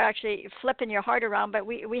because you're actually flipping your heart around, but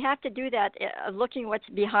we have to do that, looking what's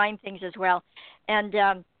behind things as well. And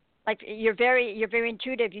like you're very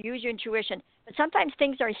intuitive. You use your intuition, but sometimes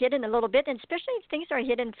things are hidden a little bit, and especially if things are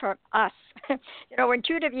hidden for us. We're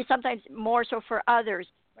intuitive. You sometimes more so for others.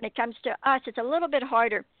 When it comes to us, it's a little bit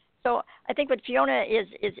harder. So I think what Fiona is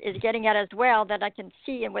getting at as well, that I can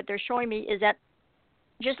see, and what they're showing me is that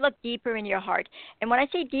just look deeper in your heart. And when I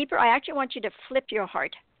say deeper, I actually want you to flip your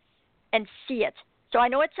heart and see it. So I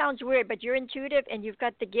know it sounds weird, but you're intuitive, and you've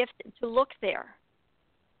got the gift to look there.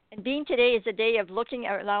 And being today is a day of looking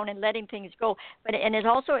around and letting things go. And it's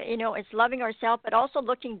also, it's loving ourselves, but also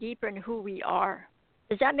looking deeper in who we are.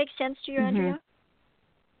 Does that make sense to you, Andrea?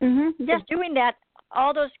 Mm-hmm. Just doing that,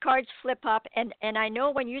 all those cards flip up, and I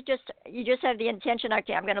know when you just have the intention,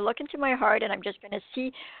 okay, I'm going to look into my heart, and I'm just going to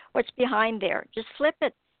see what's behind there. Just flip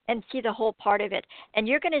it and see the whole part of it. And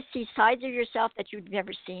you're going to see sides of yourself that you've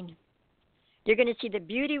never seen. You're going to see the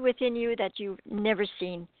beauty within you that you've never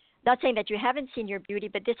seen. Not saying that you haven't seen your beauty,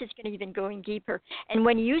 but this is going to even going deeper. And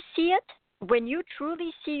when you see it, when you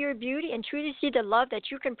truly see your beauty and truly see the love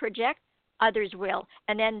that you can project, others will.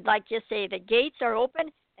 And then, like you say, the gates are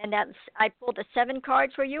open, and I pulled a 7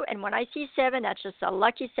 card for you. And when I see 7, that's just a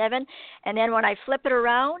lucky 7. And then when I flip it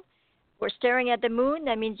around, We're staring at the moon.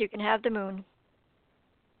 That means you can have the moon.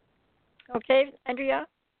 Okay, Andrea?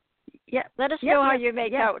 Yeah. Let us know how you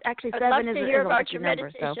make out. Actually, I'd 7 love is, to is hear a about lucky your number.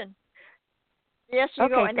 meditation. So. Yes, you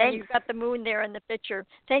Okay, go. And then thanks. you've got the moon there in the picture.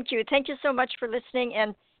 Thank you. Thank you so much for listening.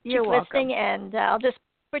 And keep You're welcome. listening. And I'll just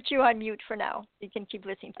put you on mute for now. You can keep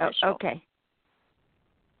listening to the show. Okay.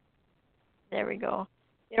 There we go.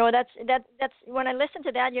 You know, that's when I listen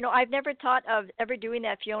to that, you know, I've never thought of ever doing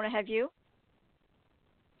that, Fiona, have you?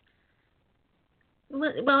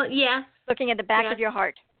 Well, yes. Looking at the back of your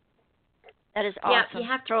heart. That is awesome. Yeah, you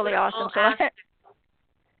have to totally awesome. So,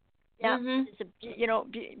 yeah, it's a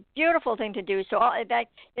beautiful thing to do. So,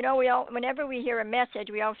 whenever we hear a message,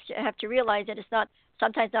 we also have to realize that it's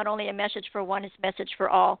sometimes not only a message for one, it's a message for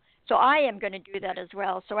all. So I am going to do that as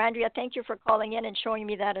well. So Andrea, thank you for calling in and showing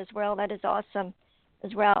me that as well. That is awesome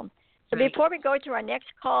as well. So before we go to our next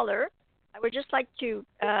caller, I would just like to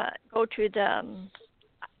go to the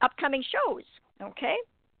upcoming shows. Okay.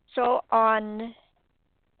 So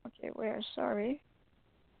sorry.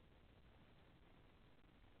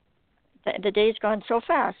 The day's gone so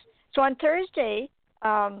fast. So on Thursday,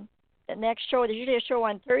 the next show, there's usually a show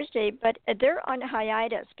on Thursday, but they're on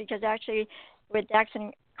hiatus because actually with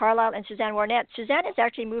Daxon Carlisle and Suzanne Warnett, Suzanne is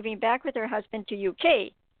actually moving back with her husband to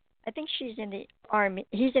UK. I think she's in the army.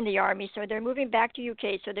 He's in the army, so they're moving back to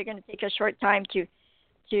UK. So they're going to take a short time to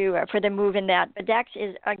for the move in that. But Dax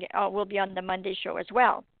will be on the Monday show as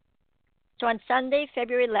well. So on Sunday,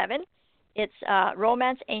 February 11th, it's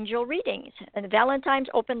Romance Angel Readings and Valentine's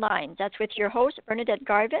Open Lines. That's with your host, Bernadette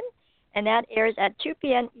Garvin, and that airs at 2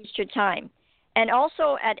 p.m. Eastern Time. And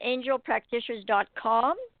also at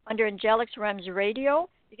angelpractitioners.com under Angelics Realms Radio,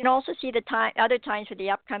 you can also see the other times for the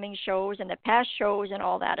upcoming shows and the past shows and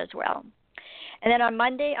all that as well. And then on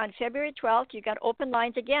Monday, on February 12th, you got open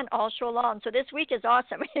lines again all show long. So this week is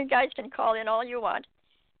awesome. You guys can call in all you want.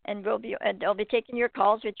 And they'll be taking your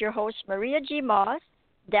calls with your hosts, Maria G. Moss,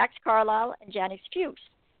 Dax Carlisle, and Janice Fuchs.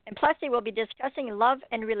 And plus, they will be discussing love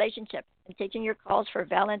and relationship and taking your calls for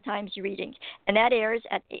Valentine's readings. And that airs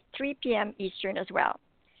at 3 p.m. Eastern as well.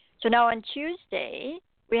 So now on Tuesday,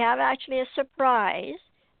 we have actually a surprise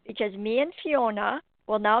because me and Fiona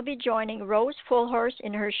will now be joining Rose Fullhorse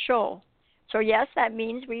in her show. So, yes, that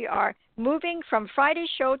means we are moving from Friday's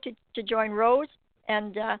show to join Rose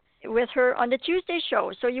and with her on the Tuesday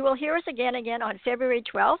show. So you will hear us again on February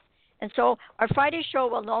 12th. And so our Friday show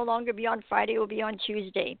will no longer be on Friday. It will be on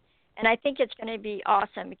Tuesday. And I think it's going to be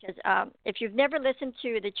awesome because if you've never listened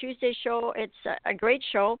to the Tuesday show, it's a great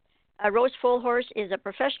show. Rose Fullhorse is a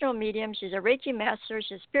professional medium. She's a Reiki master.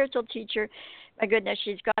 She's a spiritual teacher. My goodness,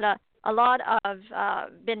 she's got a lot of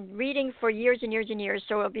been reading for years and years and years.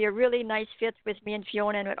 So it'll be a really nice fit with me and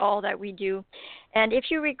Fiona and with all that we do. And if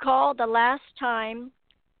you recall the last time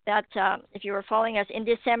that if you were following us in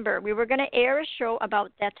December, we were going to air a show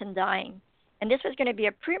about death and dying. And this was going to be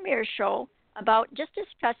a premiere show about just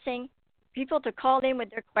discussing people to call in with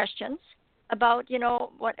their questions about,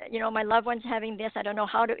 my loved one's having this. I don't know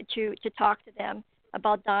how to talk to them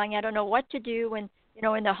about dying. I don't know what to do when,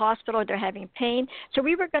 in the hospital they're having pain. So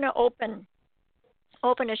we were going to open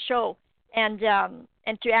a show and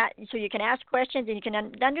so you can ask questions and you can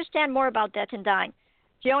understand more about death and dying.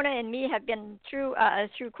 Fiona and me have been through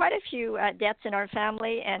quite a few deaths in our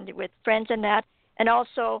family and with friends and that. And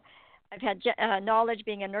also I've had knowledge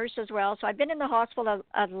being a nurse as well. So I've been in the hospital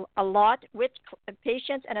a lot with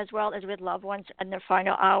patients and as well as with loved ones in their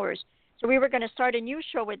final hours. So we were going to start a new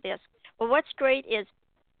show with this. Well, what's great is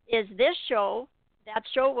this show, that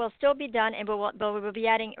show will still be done, and we'll be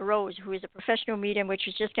adding Rose, who is a professional medium, which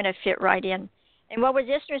is just going to fit right in. And what was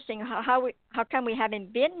interesting, how come we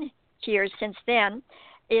haven't been here since then,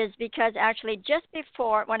 is because actually just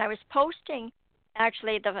before, when I was posting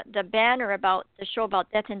actually the banner about the show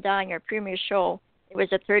about death and dying, our premiere show, it was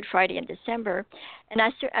the third Friday in December, and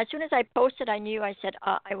as soon as I posted, I knew, I said,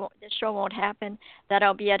 this show won't happen, that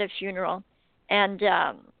I'll be at a funeral. And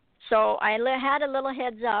so I had a little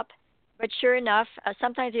heads up, but sure enough,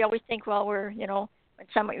 sometimes you always think, well,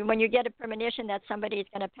 when you get a premonition that somebody is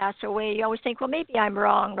going to pass away, you always think, well, maybe I'm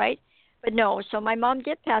wrong, right? But no, so my mom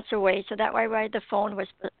did pass away, so that why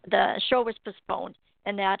the show was postponed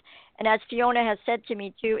and that. And as Fiona has said to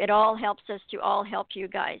me too, it all helps us to all help you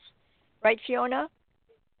guys. Right, Fiona?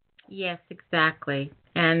 Yes, exactly.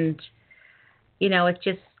 And, it's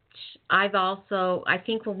just, I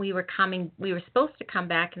think when we were supposed to come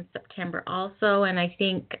back in September also, and I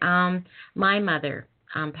think my mother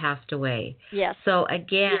passed away. Yes. So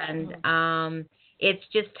again, it's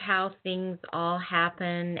just how things all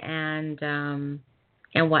happen and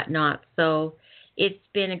whatnot. So it has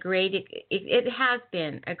been a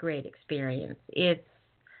great experience. It's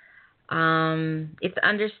It's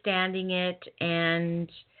understanding it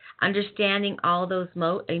and understanding all those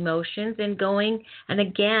emotions and going. And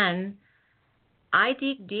again, I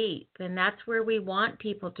dig deep, and that's where we want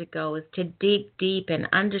people to go, is to dig deep and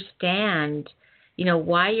understand,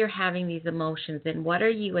 why you're having these emotions and what are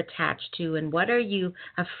you attached to and what are you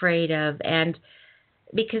afraid of. And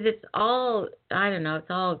because it's all,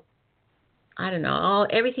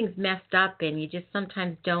 everything's messed up and you just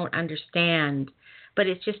sometimes don't understand. But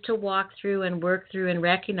it's just to walk through and work through and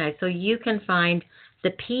recognize so you can find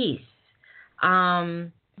the peace.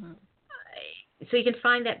 So you can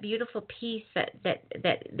find that beautiful peace that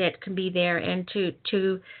can be there, and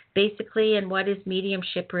to basically, and what is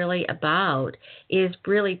mediumship really about is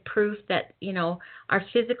really proof that our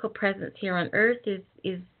physical presence here on Earth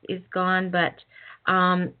is gone, but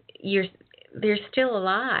they're still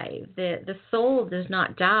alive. The soul does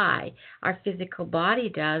not die. Our physical body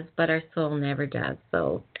does, but our soul never does.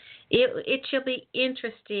 So it shall be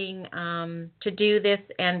interesting to do this,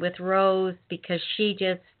 and with Rose, because she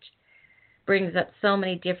just brings up so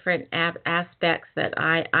many different aspects that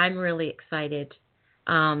I'm really excited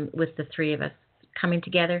with the three of us coming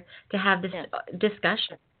together to have this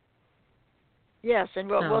discussion. Yes,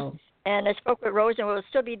 and and I spoke with Rose, and we'll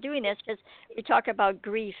still be doing this because we talk about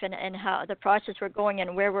grief and how the process we're going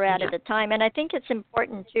and where we're at the time. And I think it's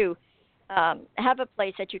important to have a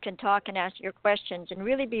place that you can talk and ask your questions and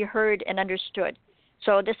really be heard and understood.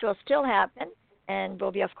 So this will still happen, and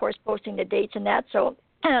we'll be, of course, posting the dates and that. So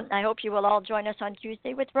I hope you will all join us on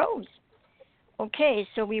Tuesday with Rose. Okay,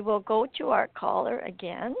 so we will go to our caller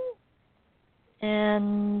again.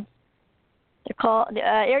 And the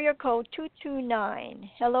area code 229.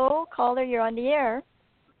 Hello, caller, you're on the air.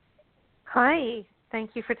 Hi,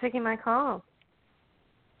 thank you for taking my call.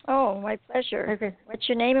 Oh, my pleasure. What's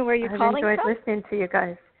your name and where are you calling from? I've enjoyed listening to you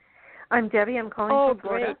guys. I'm Debbie. I'm calling from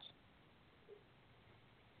Florida. Great.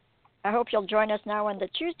 I hope you'll join us now on the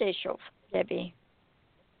Tuesday show, Debbie.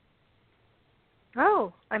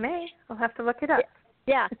 Oh, I may. I'll have to look it up.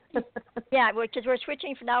 Yeah, because we're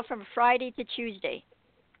switching now from Friday to Tuesday.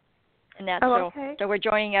 And that's okay. So we're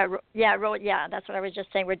joining that's what I was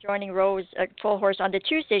just saying. We're joining Rose Full Horse on the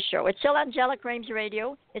Tuesday show. It's still Angelic Rames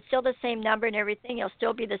Radio. It's still the same number and everything. It'll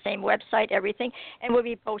still be the same website, everything, and we'll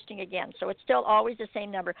be posting again. So it's still always the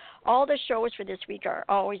same number. All the shows for this week are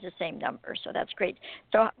always the same number. So that's great.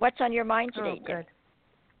 So what's on your mind today? Oh, good.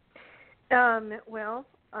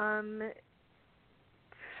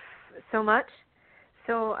 So much.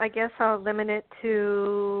 So I guess I'll limit it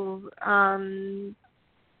to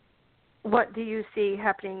what do you see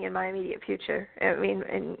happening in my immediate future? I mean,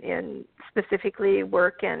 in specifically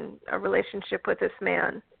work and a relationship with this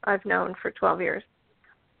man I've known for 12 years.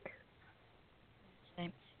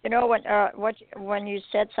 When you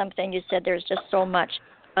said something, you said there's just so much,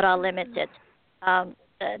 but I'll limit it.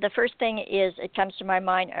 The first thing is, it comes to my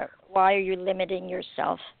mind, why are you limiting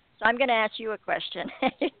yourself? So I'm going to ask you a question.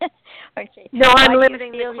 Okay. No, I'm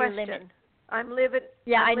limiting the question. I'm limiting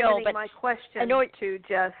my question to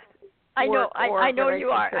just I know you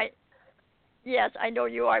are. Yes, I know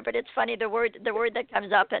you are, but it's funny, the word that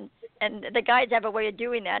comes up, and the guys have a way of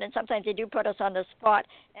doing that, and sometimes they do put us on the spot,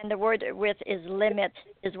 and the word with is limit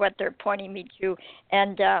is what they're pointing me to.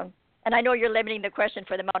 And I know you're limiting the question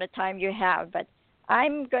for the amount of time you have, but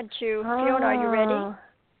I'm going to, Fiona, are you ready?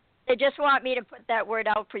 They just want me to put that word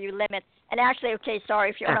out for you, limit. And actually, okay,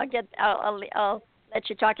 sorry, Fiona, I'll let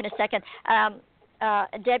you talk in a second.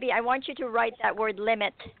 Debbie, I want you to write that word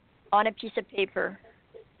limit on a piece of paper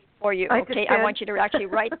for you. Okay, I want you to actually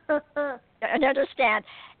write and understand.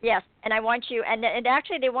 Yes, and I want you, and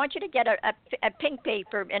actually they want you to get a pink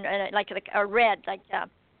paper and like a red,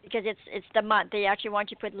 because it's the month. They actually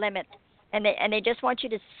want you to put limit. And they just want you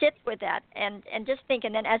to sit with that and just think.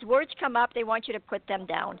 And then as words come up, they want you to put them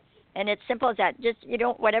down. And it's simple as that. Just,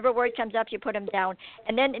 whatever word comes up, you put them down.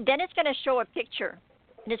 And then it's going to show a picture.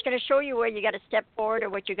 And it's going to show you where you got to step forward or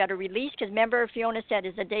what you got to release. Because remember, Fiona said,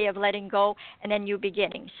 is a day of letting go and then you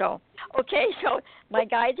beginning. So, okay, so my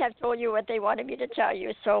guides have told you what they wanted me to tell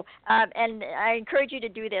you. So, and I encourage you to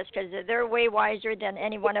do this because they're way wiser than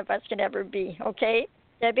any one of us can ever be. Okay,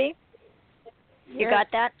 Debbie? You got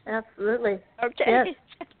that? Absolutely. Okay. Yes.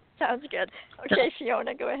 Sounds good. Okay,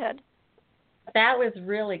 Fiona, go ahead. That was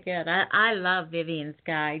really good. I love Vivian's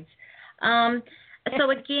guides.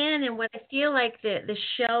 So again, and what I feel like the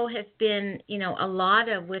show has been, a lot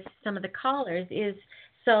of with some of the callers is,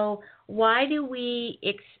 so why do we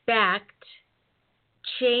expect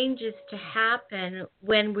changes to happen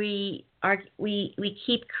when we're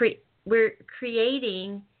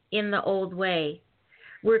creating in the old way?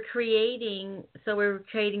 We're creating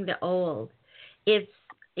the old. It's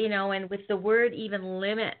and with the word even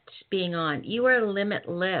limit being on, you are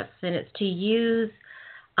limitless, and it's to use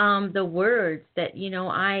the words that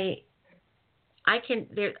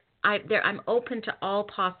I'm open to all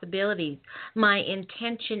possibilities. My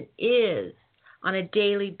intention is on a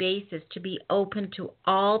daily basis to be open to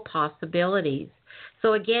all possibilities.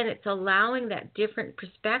 So again, it's allowing that different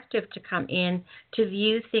perspective to come in, to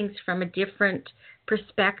view things from a different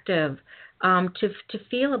perspective, to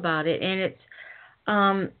feel about it. And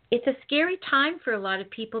it's a scary time for a lot of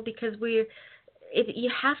people because you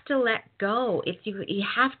have to let go. You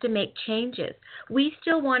have to make changes. We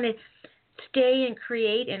still want to stay and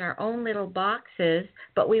create in our own little boxes,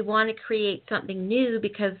 but we want to create something new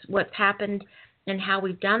because what's happened and how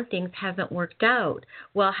we've done things hasn't worked out.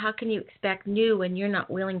 Well, how can you expect new when you're not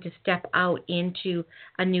willing to step out into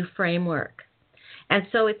a new framework? And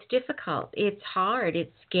so it's difficult. It's hard.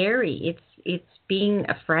 It's scary. It's being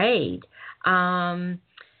afraid.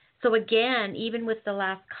 So again, even with the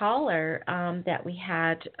last caller that we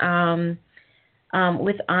had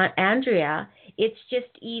with Aunt Andrea, it's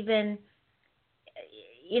just even,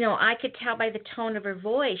 I could tell by the tone of her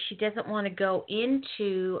voice, she doesn't want to go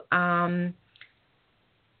into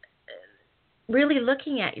really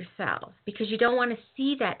looking at yourself because you don't want to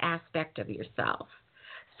see that aspect of yourself.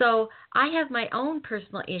 So I have my own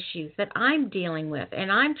personal issues that I'm dealing with, and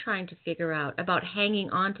I'm trying to figure out about hanging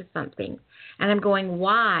on to something. And I'm going,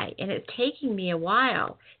 why? And it's taking me a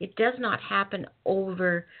while. It does not happen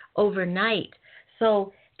overnight.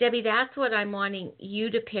 So, Debbie, that's what I'm wanting you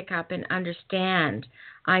to pick up and understand.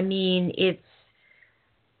 I mean, it's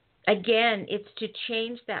to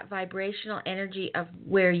change that vibrational energy of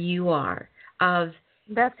where you are.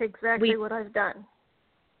 That's exactly what I've done.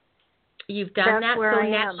 You've done That's that, where so I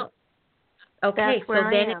now. am. Okay, That's where so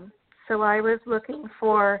then I am. So I was looking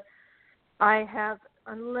for. I have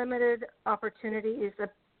unlimited opportunities of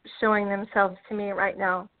showing themselves to me right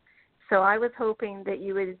now. So I was hoping that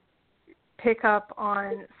you would pick up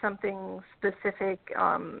on something specific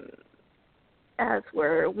as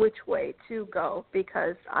which way to go,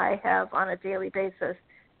 because I have on a daily basis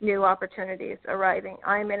new opportunities arriving.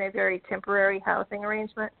 I'm in a very temporary housing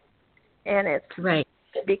arrangement, and it's right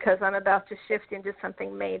because I'm about to shift into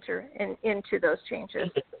something major and into those changes.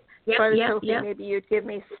 Yep, so I was hoping maybe you'd give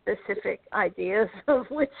me specific ideas of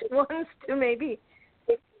which ones to maybe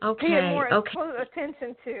pay more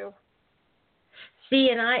attention to. See,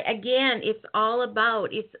 and it's all about,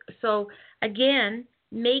 here's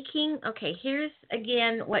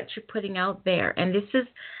again what you're putting out there. And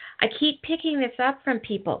I keep picking this up from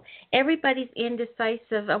people. Everybody's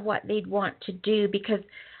indecisive of what they'd want to do, because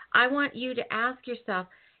I want you to ask yourself,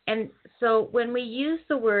 and so when we use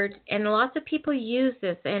the word, and lots of people use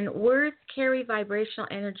this, and words carry vibrational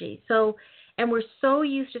energy. So, and we're so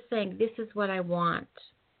used to saying, this is what I want.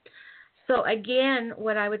 So again,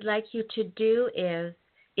 what I would like you to do is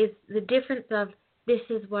the difference of this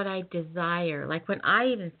is what I desire. Like when I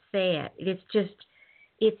even say it,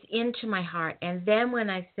 it's into my heart. And then when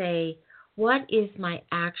I say, what is my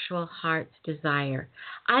actual heart's desire?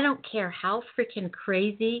 I don't care how freaking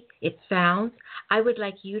crazy it sounds. I would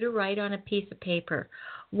like you to write on a piece of paper,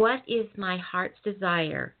 what is my heart's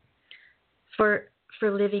desire for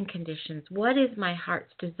living conditions? What is my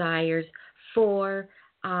heart's desires for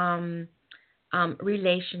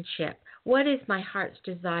relationship? What is my heart's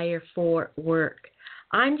desire for work?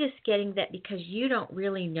 I'm just getting that because you don't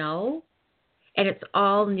really know, and it's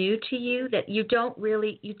all new to you, that you don't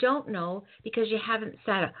know because you haven't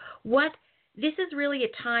set up. This is really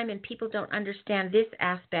a time, and people don't understand this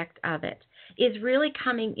aspect of it, is really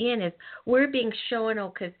coming in as we're being shown,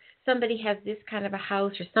 because somebody has this kind of a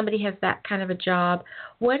house or somebody has that kind of a job.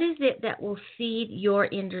 What is it that will feed your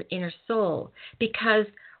inner soul? Because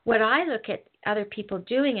what I look at other people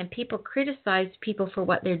doing, and people criticize people for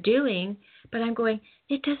what they're doing, but I'm going,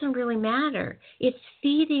 it doesn't really matter. It's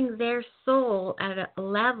feeding their soul at a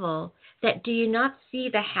level that, do you not see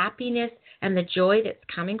the happiness and the joy that's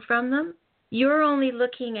coming from them? You're only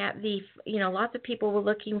looking at lots of people were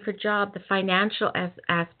looking for the financial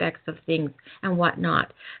aspects of things and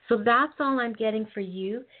whatnot. So that's all I'm getting for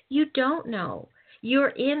you. You don't know. You're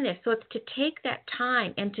in this. So it's to take that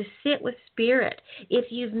time and to sit with Spirit.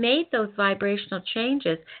 If you've made those vibrational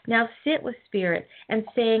changes, now sit with Spirit and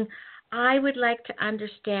saying, I would like to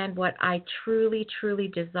understand what I truly, truly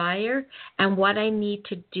desire and what I need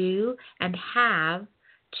to do and have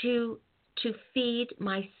to feed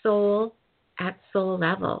my soul at soul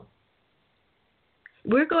level.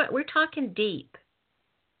 We're talking deep.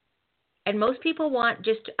 And most people want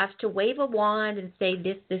just us to wave a wand and say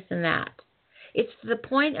this, this, and that. It's the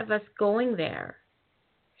point of us going there.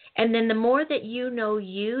 And then the more that you know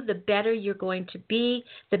you, the better you're going to be,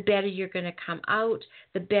 the better you're going to come out,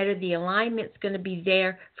 the better the alignment's going to be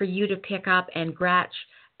there for you to pick up and grab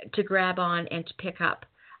on and to pick up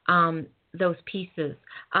those pieces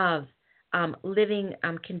of living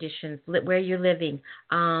conditions, where you're living,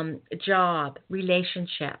 job,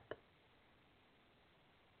 relationship.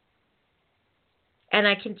 And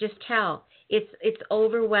I can just tell it's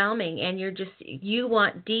overwhelming, and you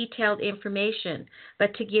want detailed information.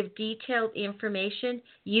 But to give detailed information,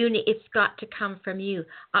 it's got to come from you.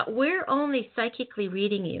 We're only psychically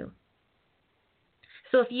reading you.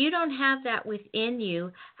 So if you don't have that within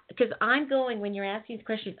you, because when you're asking these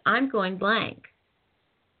questions, I'm going blank,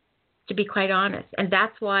 to be quite honest. And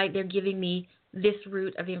that's why they're giving me this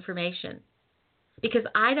route of information, because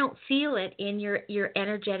I don't feel it in your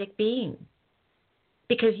energetic being.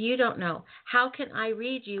 Because you don't know. How can I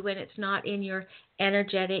read you when it's not in your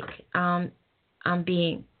energetic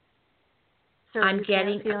being? So I'm you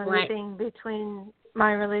getting can't feel anything between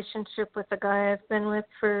my relationship with the guy I've been with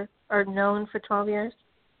or known for 12 years?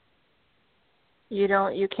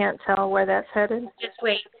 You can't tell where that's headed? Just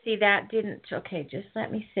wait. See, that didn't. Okay, just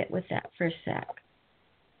let me sit with that for a sec.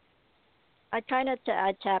 I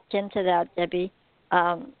tapped into that, Debbie.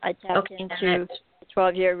 I tapped into a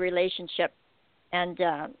 12-year relationship. And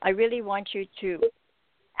I really want you to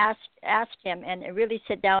ask him and really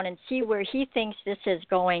sit down and see where he thinks this is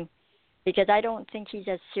going, because I don't think he's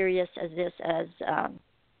as serious as this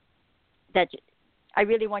that. I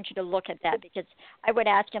really want you to look at that, because I would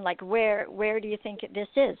ask him, like, where do you think this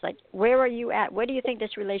is? Like, where are you at? Where do you think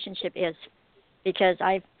this relationship is? Because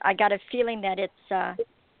I got a feeling that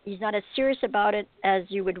he's not as serious about it as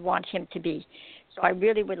you would want him to be. So I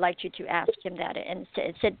really would like you to ask him that and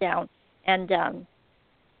sit down. And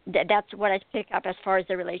that's what I pick up as far as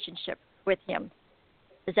the relationship with him.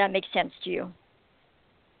 Does that make sense to you?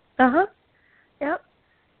 Uh-huh. Yep.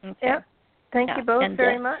 Okay. Yep. Thank you both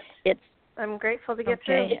very much. I'm grateful to get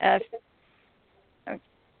through.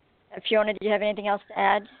 Fiona, do you have anything else to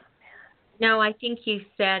add? No, I think you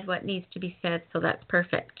said what needs to be said, so that's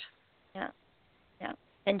perfect. Yeah.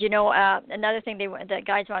 And, another thing the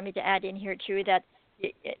guys want me to add in here, too, that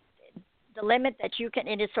the limit that you can,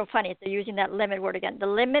 and it's so funny, they're using that limit word again. The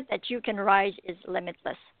limit that you can rise is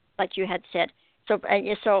limitless, like you had said. So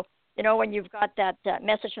when you've got that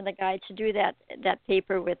message from the guide to do that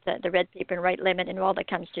paper with the red paper and write limit and all that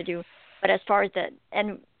comes to do. But as far as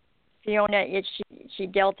and Fiona, she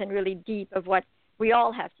dealt in really deep of what we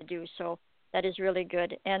all have to do. So that is really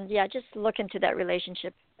good. And, just look into that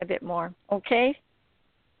relationship a bit more. Okay?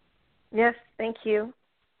 Yes, thank you.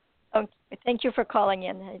 Okay. Thank you for calling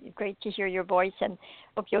in. Great to hear your voice, and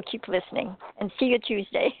hope you'll keep listening. And see you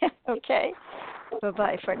Tuesday. Okay?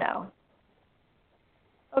 Bye-bye for now.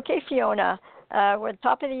 Okay, Fiona, we're at the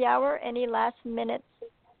top of the hour. Any last-minute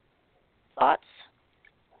thoughts?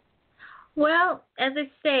 Well, as I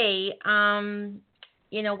say,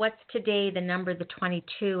 what's today, the number, the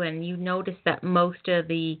 22, and you notice that most of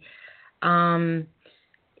the, the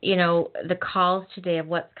calls today of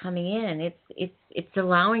what's coming in, it's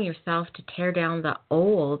allowing yourself to tear down the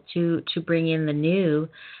old to bring in the new,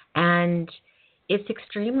 and it's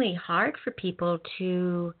extremely hard for people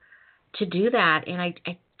to do that. And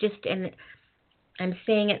I'm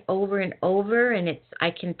saying it over and over, and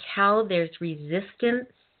I can tell there's resistance.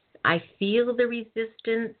 I feel the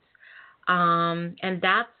resistance, and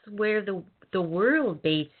that's where the world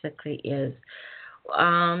basically is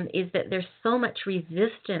that there's so much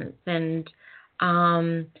resistance, and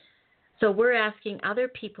so we're asking other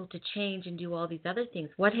people to change and do all these other things.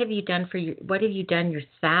 What have you done what have you done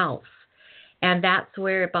yourself? And that's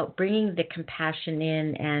where about bringing the compassion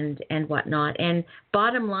in and whatnot. And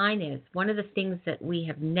bottom line is, one of the things that we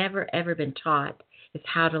have never, ever been taught is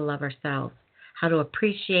how to love ourselves, how to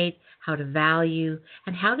appreciate, how to value,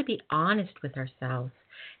 and how to be honest with ourselves.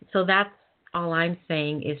 So that's all I'm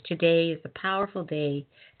saying is today is a powerful day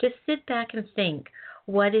to sit back and think,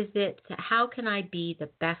 what is it? How can I be the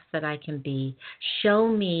best that I can be? Show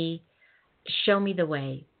me the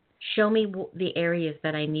way. Show me the areas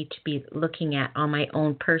that I need to be looking at on my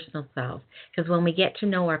own personal self. Because when we get to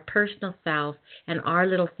know our personal self and our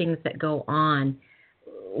little things that go on,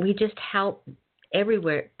 we just help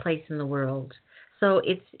everywhere place in the world. So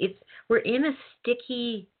we're in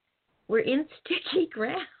sticky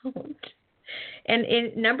ground. And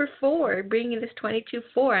in number 4, bringing this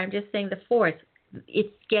 22-4, I'm just saying the 4th,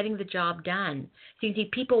 it's getting the job done. So you see,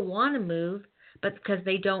 people want to move, but because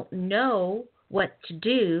they don't know what to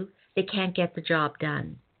do, they can't get the job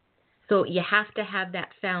done. So you have to have that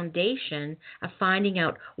foundation of finding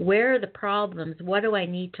out where are the problems, what do I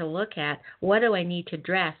need to look at, what do I need to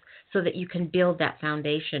address so that you can build that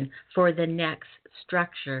foundation for the next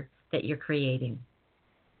structure that you're creating.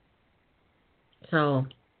 So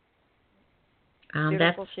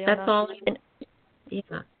Beautiful, that's all. Yeah.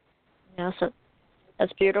 Yeah, so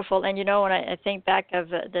that's beautiful. And when I think back of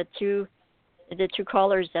the two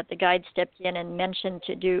callers that the guide stepped in and mentioned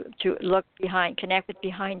to look behind, connect with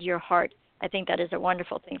behind your heart. I think that is a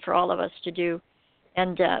wonderful thing for all of us to do.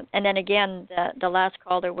 And then again, the last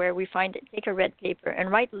caller where we find it, take a red paper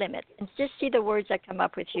and write limit and just see the words that come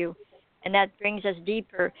up with you. And that brings us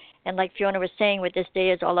deeper. And like Fiona was saying, what this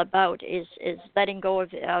day is all about is letting go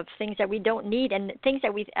of things that we don't need and things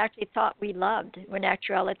that we've actually thought we loved, when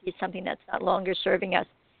actuality is something that's not longer serving us.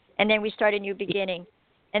 And then we start a new beginning.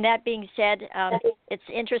 And that being said, it's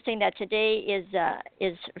interesting that today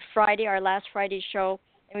is Friday, our last Friday show.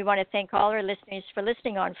 And we want to thank all our listeners for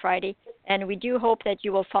listening on Friday. And we do hope that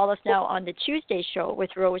you will follow us now on the Tuesday show with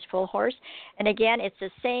Rose Full Horse. And again, it's the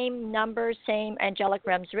same number, same Angelic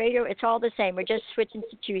Realms Radio. It's all the same. We're just switching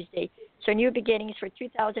to Tuesday. So new beginnings for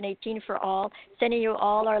 2018 for all. Sending you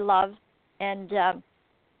all our love. And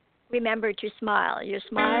remember to smile. Your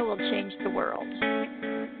smile will change the world.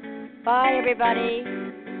 Bye, everybody.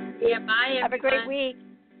 Yeah, bye, everyone. Have a great week.